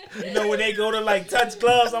 Like, you know when they go to like touch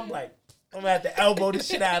gloves, I'm at the elbow the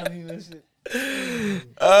shit out of you and shit.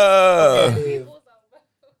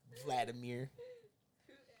 Vladimir.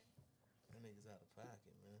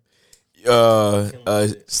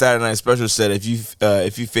 Saturday Night Special said if you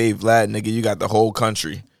fade Vlad, nigga, you got the whole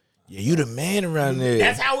country. Yeah, you the man around there.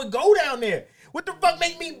 That's how it go down there. What the fuck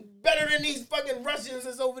make me better than these fucking Russians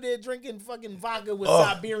that's over there drinking fucking vodka with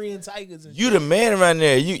Siberian tigers and you shit? the man around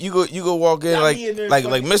there. You go walk in like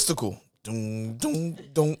fucking mystical. Dum dum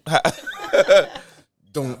dum.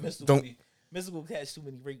 Mystical catch too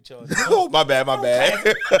many rape charges. Oh, my bad.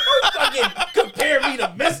 Don't fucking compare me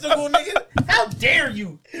to Mystical, nigga. How dare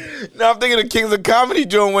you? No, I'm thinking of Kings of Comedy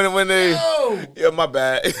joint when they. No. Yeah, my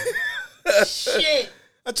bad. Shit.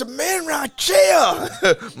 That's a man round chair.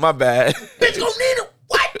 My bad. Bitch gonna need it.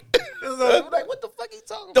 What? Like, what the fuck he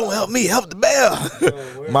talking about? Don't help me, help the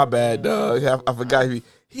bear. My bad, dog. I forgot he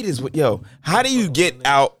just. Yo, how do you get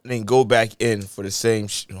out and then go back in for the same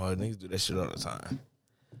shit? Oh, niggas do that shit all the time.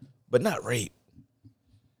 But not rape.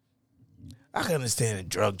 I can understand a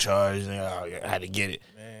drug charge and I had to get it.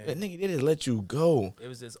 Man. That nigga, they just let you go. It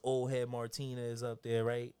was this old head Martinez up there,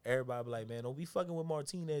 right? Everybody be like, man, don't be fucking with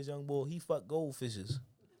Martinez, young boy. He fuck goldfishes.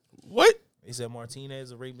 What? They said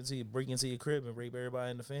Martinez break into your crib and rape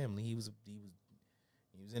everybody in the family. He was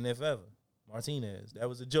in there forever. Martinez. That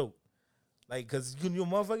was a joke. Like, cause you know,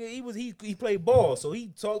 motherfucker, he played ball, so he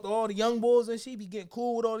talked to all the young boys and she be getting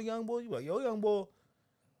cool with all the young boys. You like, yo, young boy,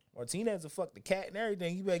 Martinez will fuck the cat and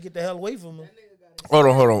everything. You better get the hell away from him. Hold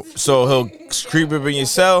on. So he'll creep up in your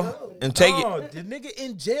cell and take it. The nigga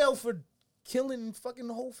in jail for killing fucking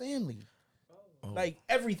the whole family. Like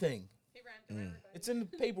everything. It's in the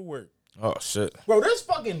paperwork. Oh shit. Bro,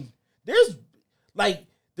 there's like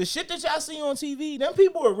the shit that y'all see on TV, them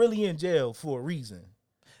people are really in jail for a reason.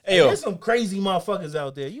 Hey, yo, there's some crazy motherfuckers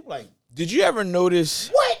out there. You like, did you ever notice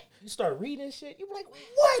what? You start reading shit, you like,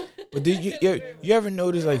 what? But did you ever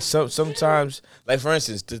notice like sometimes, like for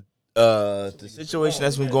instance, the situation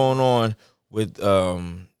that's been going on with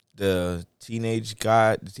the teenage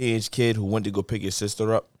kid who went to go pick his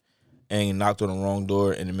sister up, and he knocked on the wrong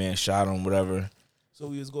door, and the man shot him, whatever. So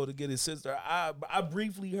he was going to get his sister. I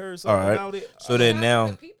briefly heard All something right. about it. So then now,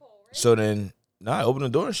 The people, right? so then, I opened the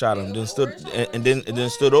door and shot him. Yeah, Then opened stood the door and shot him. and then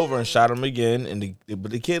stood over and shot him again. And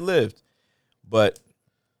but the kid lived. But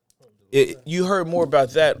you heard more about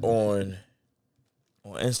that on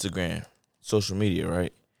Instagram, social media,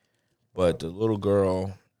 right? But the little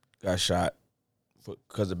girl got shot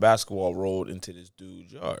because the basketball rolled into this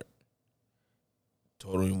dude's yard.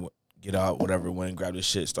 Told him get out, whatever. Went and grabbed his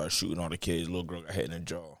shit, started shooting all the kids. Little girl got hit in the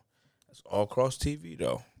jaw. That's all across TV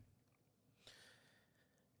though.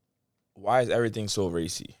 Why is everything so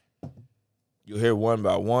racy? You'll hear one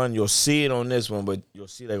by one. You'll see it on this one, but you'll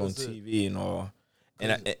see like on TV and all.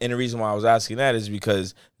 And the reason why I was asking that is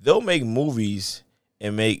because they'll make movies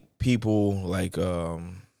and make people like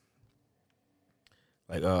John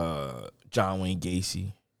Wayne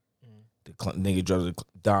Gacy, the nigga drugs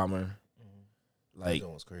Dahmer. Like, That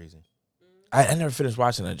was crazy. I never finished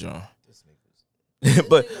watching that, John.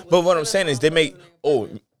 but what I'm saying is they make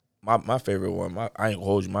my favorite one. I ain't gonna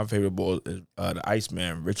hold you. My favorite boy is the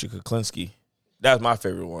Iceman, Richard Kuklinski. That's my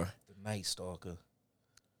favorite one. The Night Stalker.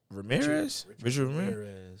 Ramirez, Richard Ramirez.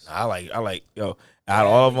 Ramirez. I like out of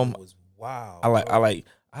all of them. Was wow. I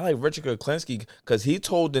like Richard Kuklinski because he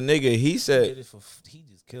told the nigga. He said He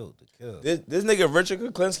just killed the kill. this nigga Richard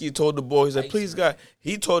Kuklinski told the boy. He said, "Please God."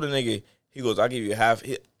 He told the nigga. He goes, "I'll give you half.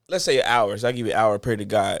 Let's say an hour. So I'll give you an hour. Pray to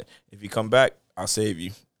God. If you come back, I'll save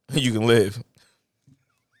you. You can live."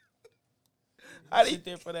 How do you sit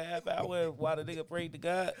there for that half hour while the nigga prayed to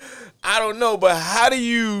God? I don't know, but how do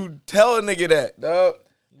you tell a nigga that, dog?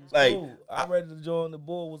 Like, Cool. I read the joint. The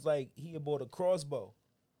boy was like, he had bought a crossbow,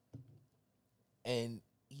 and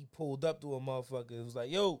he pulled up to a motherfucker. It was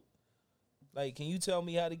like, yo, like, can you tell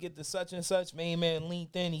me how to get to such and such? Main man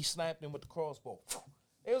leaned in, he sniped him with the crossbow.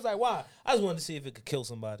 It was like, why? I just wanted to see if it could kill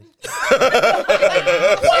somebody.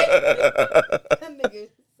 That nigga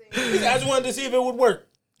saying, I just wanted to see if it would work.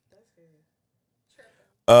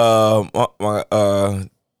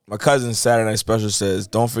 My cousin's Saturday Night Special says,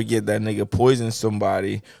 "Don't forget that nigga poisoned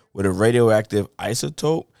somebody with a radioactive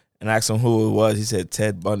isotope," and asked him who it was. He said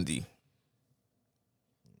Ted Bundy.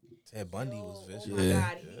 Ted Bundy was vicious. oh my Yeah.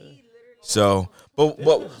 God, he literally. So, but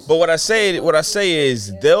what I say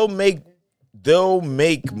is they'll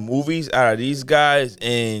make movies out of these guys,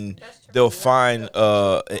 and they'll find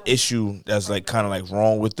an issue that's like kind of like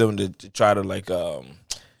wrong with them to try to like the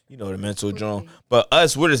mental drone. But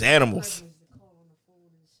us, we're just animals.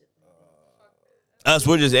 Us,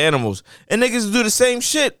 we're just animals, and niggas do the same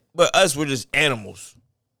shit. But us, we're just animals,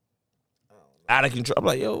 out of control. I'm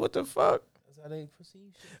like, yo, what the fuck? That's how they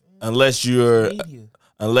perceive shit. Man. Unless you're Media.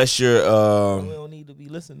 we We don't need to be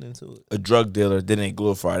listening to it. a drug dealer, then they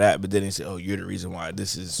glorify that, but then they say, "Oh, you're the reason why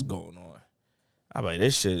this is going on." I'm like,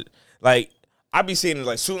 this shit. Like, I be seeing it,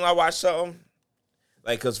 like, soon as I watch something,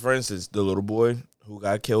 like, cause for instance, the little boy who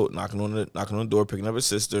got killed knocking on the door, picking up his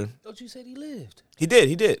sister. Don't you said he lived? He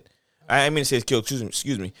did. I didn't mean to say he's killed.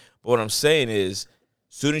 Excuse me. But what I'm saying is,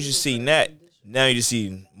 soon as you see that, now you just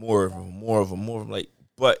see more of them. Like,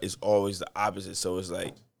 but it's always the opposite. So it's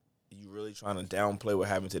like, you really trying to downplay what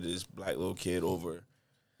happened to this black little kid over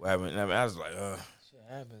what happened. I mean, I was like, Shit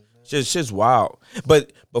happens, man. shit's wild.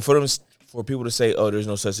 But for people to say, oh, there's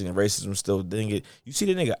no such thing as racism, still dang it. You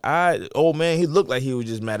see the nigga old man, he looked like he was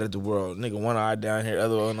just mad at the world. Nigga, one eye down here,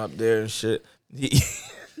 other one up there and shit.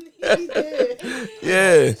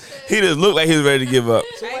 Yeah, he just looked like he was ready to give up.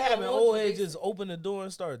 So what happened? Old head just opened the door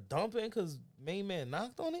and started dumping because main man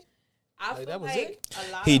knocked on it. I Like, feel that was like it?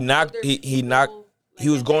 a lot He of knocked. older He people, knocked. like, He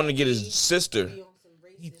was at going that to get his age, sister. be on some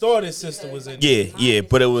racist He thought his shit sister was in because, there. Yeah,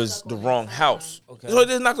 but it was the wrong house. Okay. So he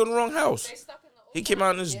just knocked on the wrong house. They stuck in the old He came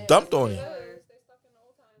out and just Yeah, dumped on him times. They stuck in the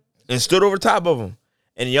old times. and stood over top of him.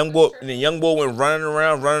 And the young boy went running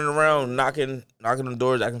around, knocking on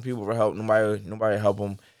doors, asking people for help. Nobody help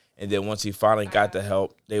him. And then once he finally got the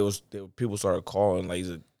help, people started calling like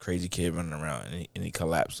he's a crazy kid running around, and he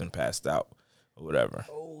collapsed and passed out or whatever.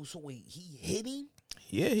 Oh, so wait, he hit him?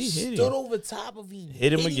 Yeah, he hit Stood him. over top of him.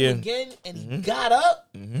 Hit him again. And he got up.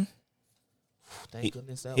 Mm-hmm. Thank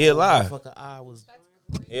goodness that he alive. motherfucker eye was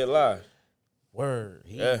He alive. word.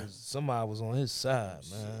 Yeah. Somebody was on his side,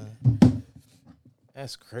 man.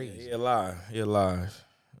 That's crazy. He alive. I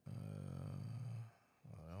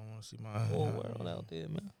don't want to see my Whole world out there,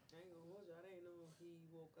 man. I ain't gonna hold you. I didn't know if he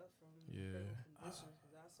woke up from Yeah. condition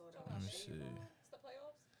because I saw that. Let me see. It's the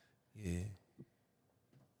playoffs. Yeah.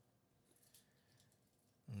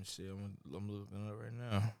 Let me see. I'm looking it up right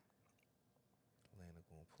now. Atlanta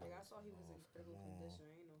gonna pull Like I saw he was in critical condition.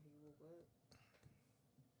 I didn't know he woke up.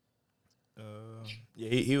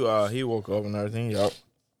 Yeah, he woke up and everything. Yup.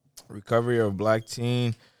 Recovery of black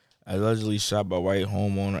teen allegedly shot by white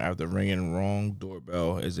homeowner after ringing wrong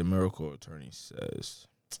doorbell is a miracle, attorney says.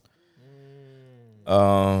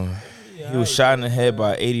 He was shot in the head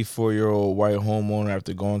by 84-year-old white homeowner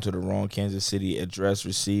after going to the wrong Kansas City address,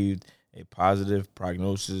 received a positive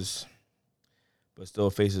prognosis, but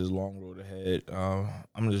still faces a long road ahead.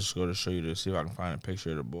 I'm just going to show you this, see if I can find a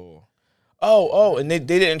picture of the bull. And they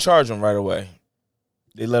didn't charge him right away.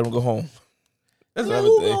 They let him go home. That's Let another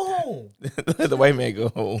who thing. go home? Let the white man go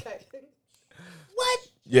home. What?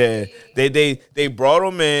 Yeah, they brought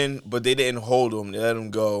him in, but they didn't hold him. They let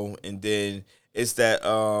him go, and then it's that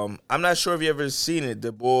I'm not sure if you ever seen it.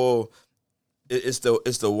 The bull, it's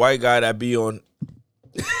the white guy that be on.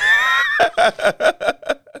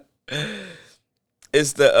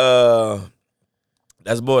 It's the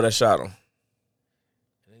that's the boy that shot him.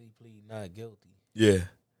 And then he plead not guilty. Yeah.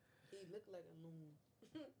 He looked like a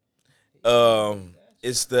loon.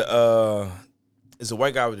 It's a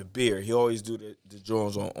white guy with a beard. He always do the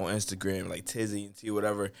drawings on Instagram, like Tizzy and T,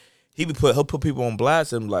 whatever. He'll put people on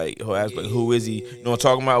blast and like he'll ask like, who is he? You know what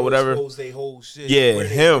I'm talking about? Whatever. Expose they whole shit. Yeah, where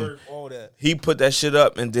they him. work, all that. He put that shit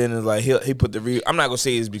up, and then it's like he put the I'm not gonna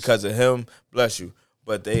say it's because of him, bless you,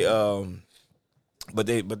 but they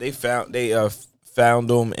found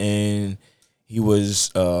him, and he was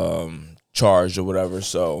charged or whatever.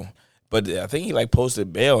 So, but I think he like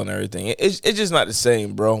posted bail and everything. It's just not the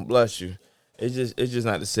same, bro. Bless you. It's just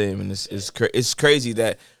not the same, and it's crazy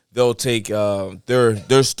that they'll take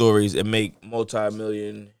their stories and make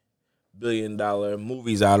multi-billion-dollar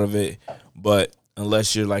movies out of it, but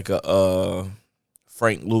unless you're like a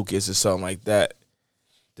Frank Lucas or something like that,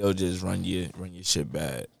 they'll just run your shit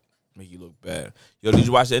bad, make you look bad. Yo, did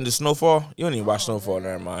you watch the end of Snowfall? You don't even watch Snowfall,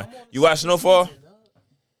 never mind. You watch Snowfall?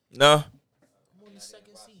 No? I'm on the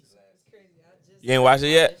second season. You ain't watched it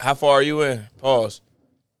yet? How far are you in? Pause.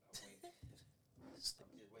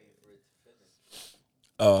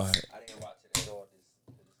 I didn't watch it at all.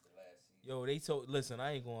 This the last season. Yo, listen,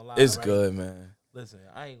 I ain't gonna lie. It's right? good, man. Listen,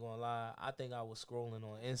 I ain't gonna lie. I think I was scrolling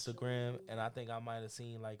on Instagram, and I think I might have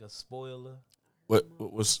seen like a spoiler. What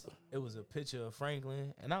was? It was a picture of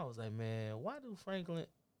Franklin, and I was like, man, why do Franklin?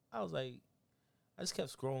 I was like, I just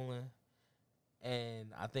kept scrolling,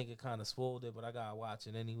 and I think it kind of spoiled it, but I gotta watch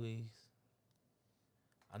it anyways.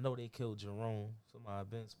 I know they killed Jerome. Somebody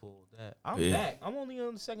been spoiled that. I'm back. I'm only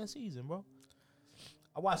on the second season, bro.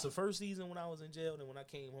 I watched the first season when I was in jail, and when I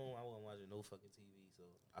came home, I wasn't watching no fucking TV, so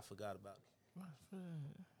I forgot about it.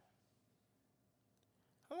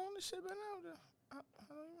 How long this shit been out there?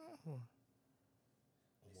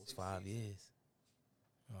 Almost 5 years.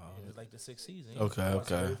 It was like the sixth season. Okay, I watched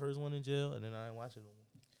the okay. very first one in jail, and then I ain't watching no more.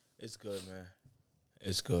 It's good, man.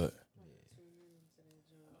 It's good.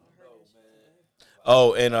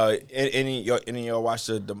 Oh, and any of y'all watch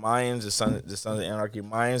the Mayans, the Sons of Anarchy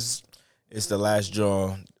Mayans? It's the last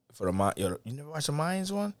draw for the Mayans. You never watched the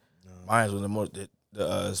Mayans one? No. Mayans was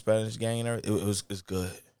the Spanish gang and everything. It's good.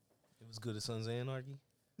 It was good as Sons of Anarchy.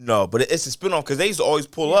 No, but it's a spinoff because they used to always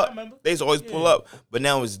pull up. I remember. They used to always pull up, but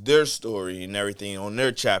now it's their story and everything on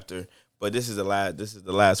their chapter. But this is the last. This is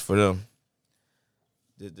the last for them.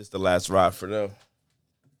 This is the last ride for them.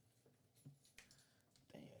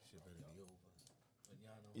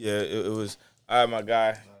 Yeah, it was. All right, my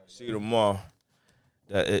guy. See you tomorrow.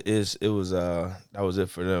 That was it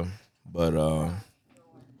for them. But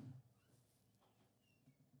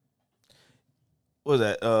what was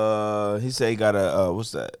that? He said he got a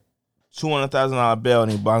what's that? $200,000 bail,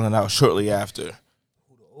 and he bonded out shortly after.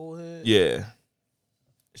 Who, the old head? Yeah,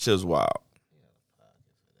 shit was wild.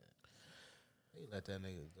 They let that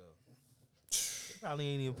nigga go. They probably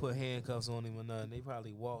ain't even put handcuffs on him or nothing. They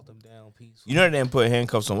probably walked him down peacefully. You know they didn't put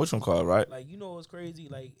handcuffs on which one called, right? Like, you know what's crazy?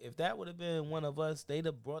 Like, if that would have been one of us, they'd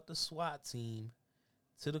have brought the SWAT team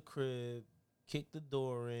to the crib, kicked the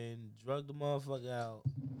door in, drugged the motherfucker out.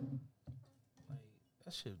 Like,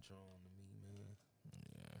 that shit drawn to me, man.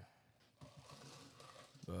 Yeah.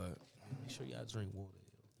 But Make sure y'all drink water.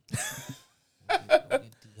 Don't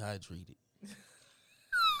get dehydrated.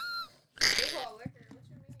 It's all liquor. What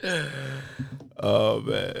you mean? oh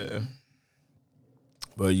man.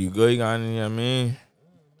 But you good? You got any? I mean,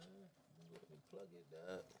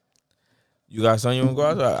 you got something you want to go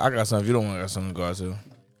out to? I got something. If you don't want, I got something to go out to.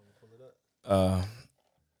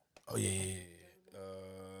 Oh yeah.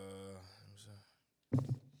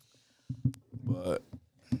 But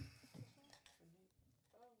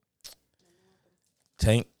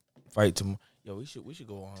Tank fight tomorrow. Yo, we should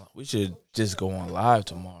go on. We should just go on live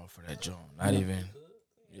tomorrow for that joint. Not even.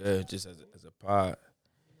 Yeah, just as a pod.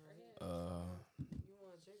 No.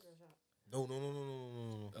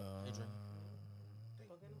 Ain't drink.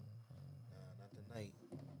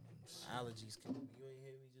 allergies come. You ain't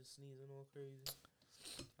hear me just sneezing all crazy.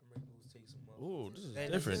 I'm ready to take some. Ooh, this is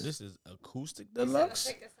Benny's. different. This is acoustic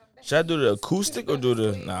deluxe. Should I do the acoustic or do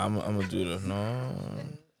the? Nah, I'm gonna do the no.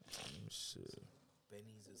 Shit.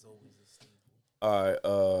 Benny's is always a staple. All right.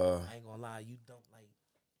 I ain't gonna lie, you dump like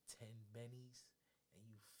 10 Benny's and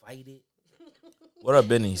you fight it. What up,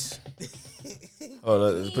 Benny's? Oh,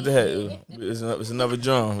 let's put the head. It's another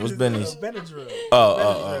drum. What's Benny's? Benadryl.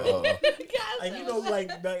 Oh. Like, you know,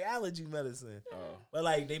 like allergy medicine. But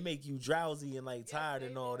like they make you drowsy and like tired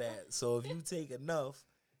and all that. So if you take enough,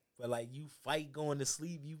 but like you fight going to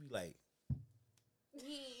sleep, you be like,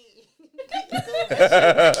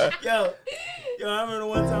 yo, I remember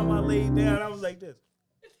one time I laid down, I was like this.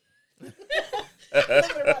 Non-stop.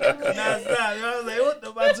 I was like, what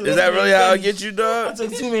the fuck? Is that really how it get you, I dog?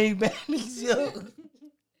 took too many Bennies, yo.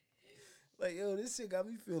 Like, yo, this shit got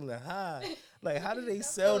me feeling high. Like, how do they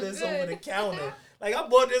sell this over the counter? Like, I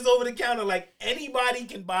bought this over the counter. Like, anybody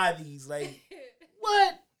can buy these. Like,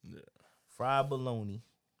 what? Yeah. Fried bologna.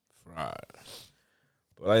 Fried.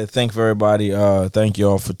 But I thank for everybody. Thank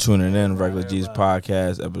y'all for tuning in. Regular G's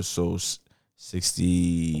podcast, episode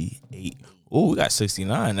 68. Oh, we got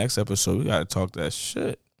 69. Next episode, we gotta talk that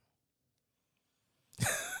shit.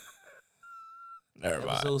 Never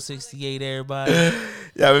mind. Episode 68, everybody.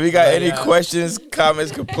 Yeah, if you got any questions,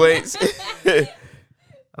 comments, complaints, I'd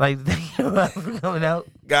like to thank everybody for coming out.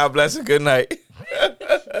 God bless and good night.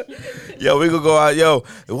 Yo, we gonna go out. Yo,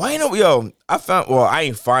 why ain't no, yo, I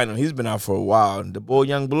ain't find him. He's been out for a while. The boy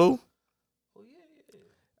Young Blue. Oh,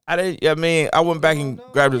 yeah. I mean, I went back and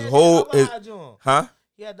grabbed his whole, huh?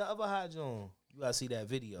 He had the other hot John. You gotta see that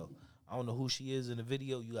video. I don't know who she is in the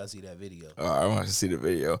video. You gotta see that video. Oh, I want to see the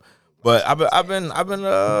video. But I'm in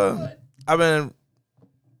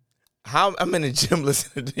the gym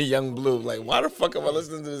listening to Young Blue. Like, why the fuck am I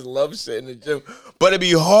listening to this love shit in the gym? But it'd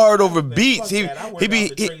be hard over beats. He be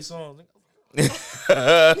Trey songs. I'm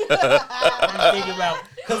thinking about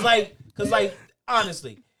cause like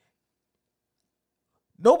honestly,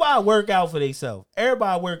 nobody work out for themselves.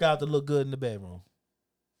 Everybody work out to look good in the bedroom.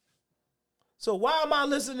 So why am I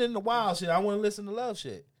listening to wild shit? I want to listen to love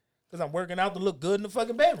shit. Because I'm working out to look good in the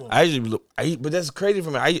fucking bedroom. But that's crazy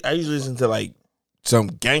for me. I usually listen to like some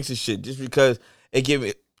gangster shit just because it give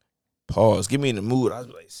me in the mood. I was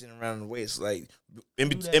like sitting around the way. It's like in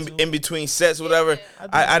between sets, whatever.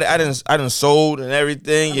 I done sold and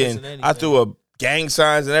everything, and I threw a gang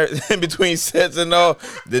signs and everything in between sets and all.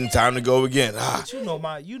 Then time to go again. But you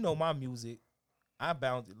know my music. I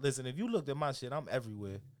bound. Listen, if you looked at my shit, I'm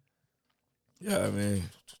everywhere. Yeah, I mean,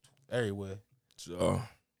 everywhere. So,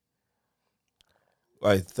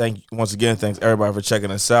 like, once again, thanks everybody for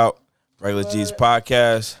checking us out. Regular G's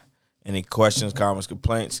podcast. Any questions, comments,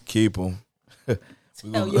 complaints, keep them.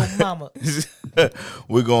 Tell your mama.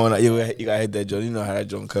 We're going out. You gotta hit that joint. You know how that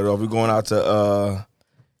joint cut off. We're going out to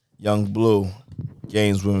Young Blue,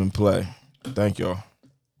 Games Women Play. Thank y'all.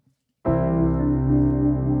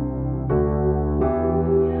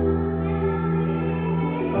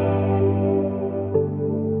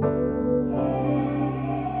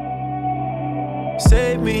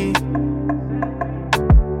 Save me.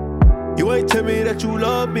 You ain't tell me that you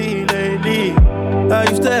love me lately. I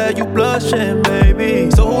used to have you blushing,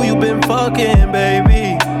 baby. So who you been fucking,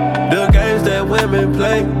 baby? The games that women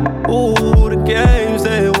play. Ooh, the games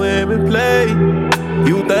that women play.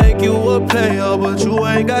 You think you a player, but you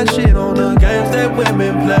ain't got shit on the games that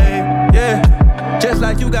women play. Yeah. Just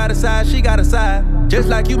like you got a side, she got a side. Just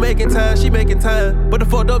like you making time, she making time. But the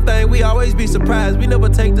fucked up thing, we always be surprised. We never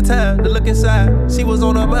take the time to look inside, see what's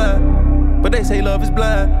on our mind. But they say love is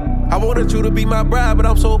blind. I wanted you to be my bride, but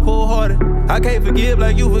I'm so cold-hearted. I can't forgive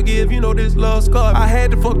like you forgive, you know this love scar. I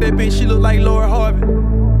had to fuck that bitch, she look like Laura Harvey.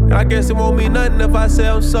 And I guess it won't mean nothing if I say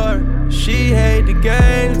I'm sorry. She hate the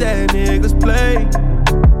games that niggas play.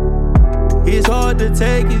 It's hard to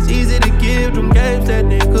take, it's easy to give them games that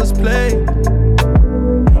niggas play.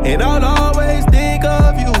 And I'll always think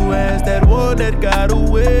of you as that one that got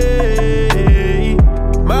away.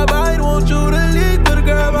 My mind wants you to leave, but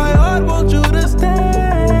girl, my heart wants you to stay.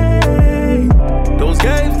 Those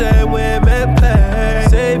games that women play.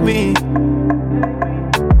 Save me.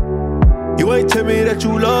 You ain't tell me that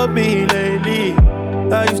you love me lately.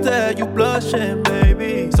 I used to have you blushing,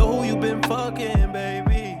 baby. So who you been fucking,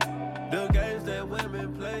 baby? The games that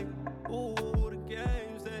women play. Ooh, the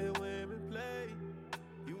games that women play.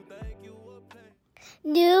 You think you will play.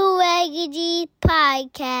 New Reggie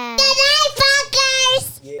Podcast.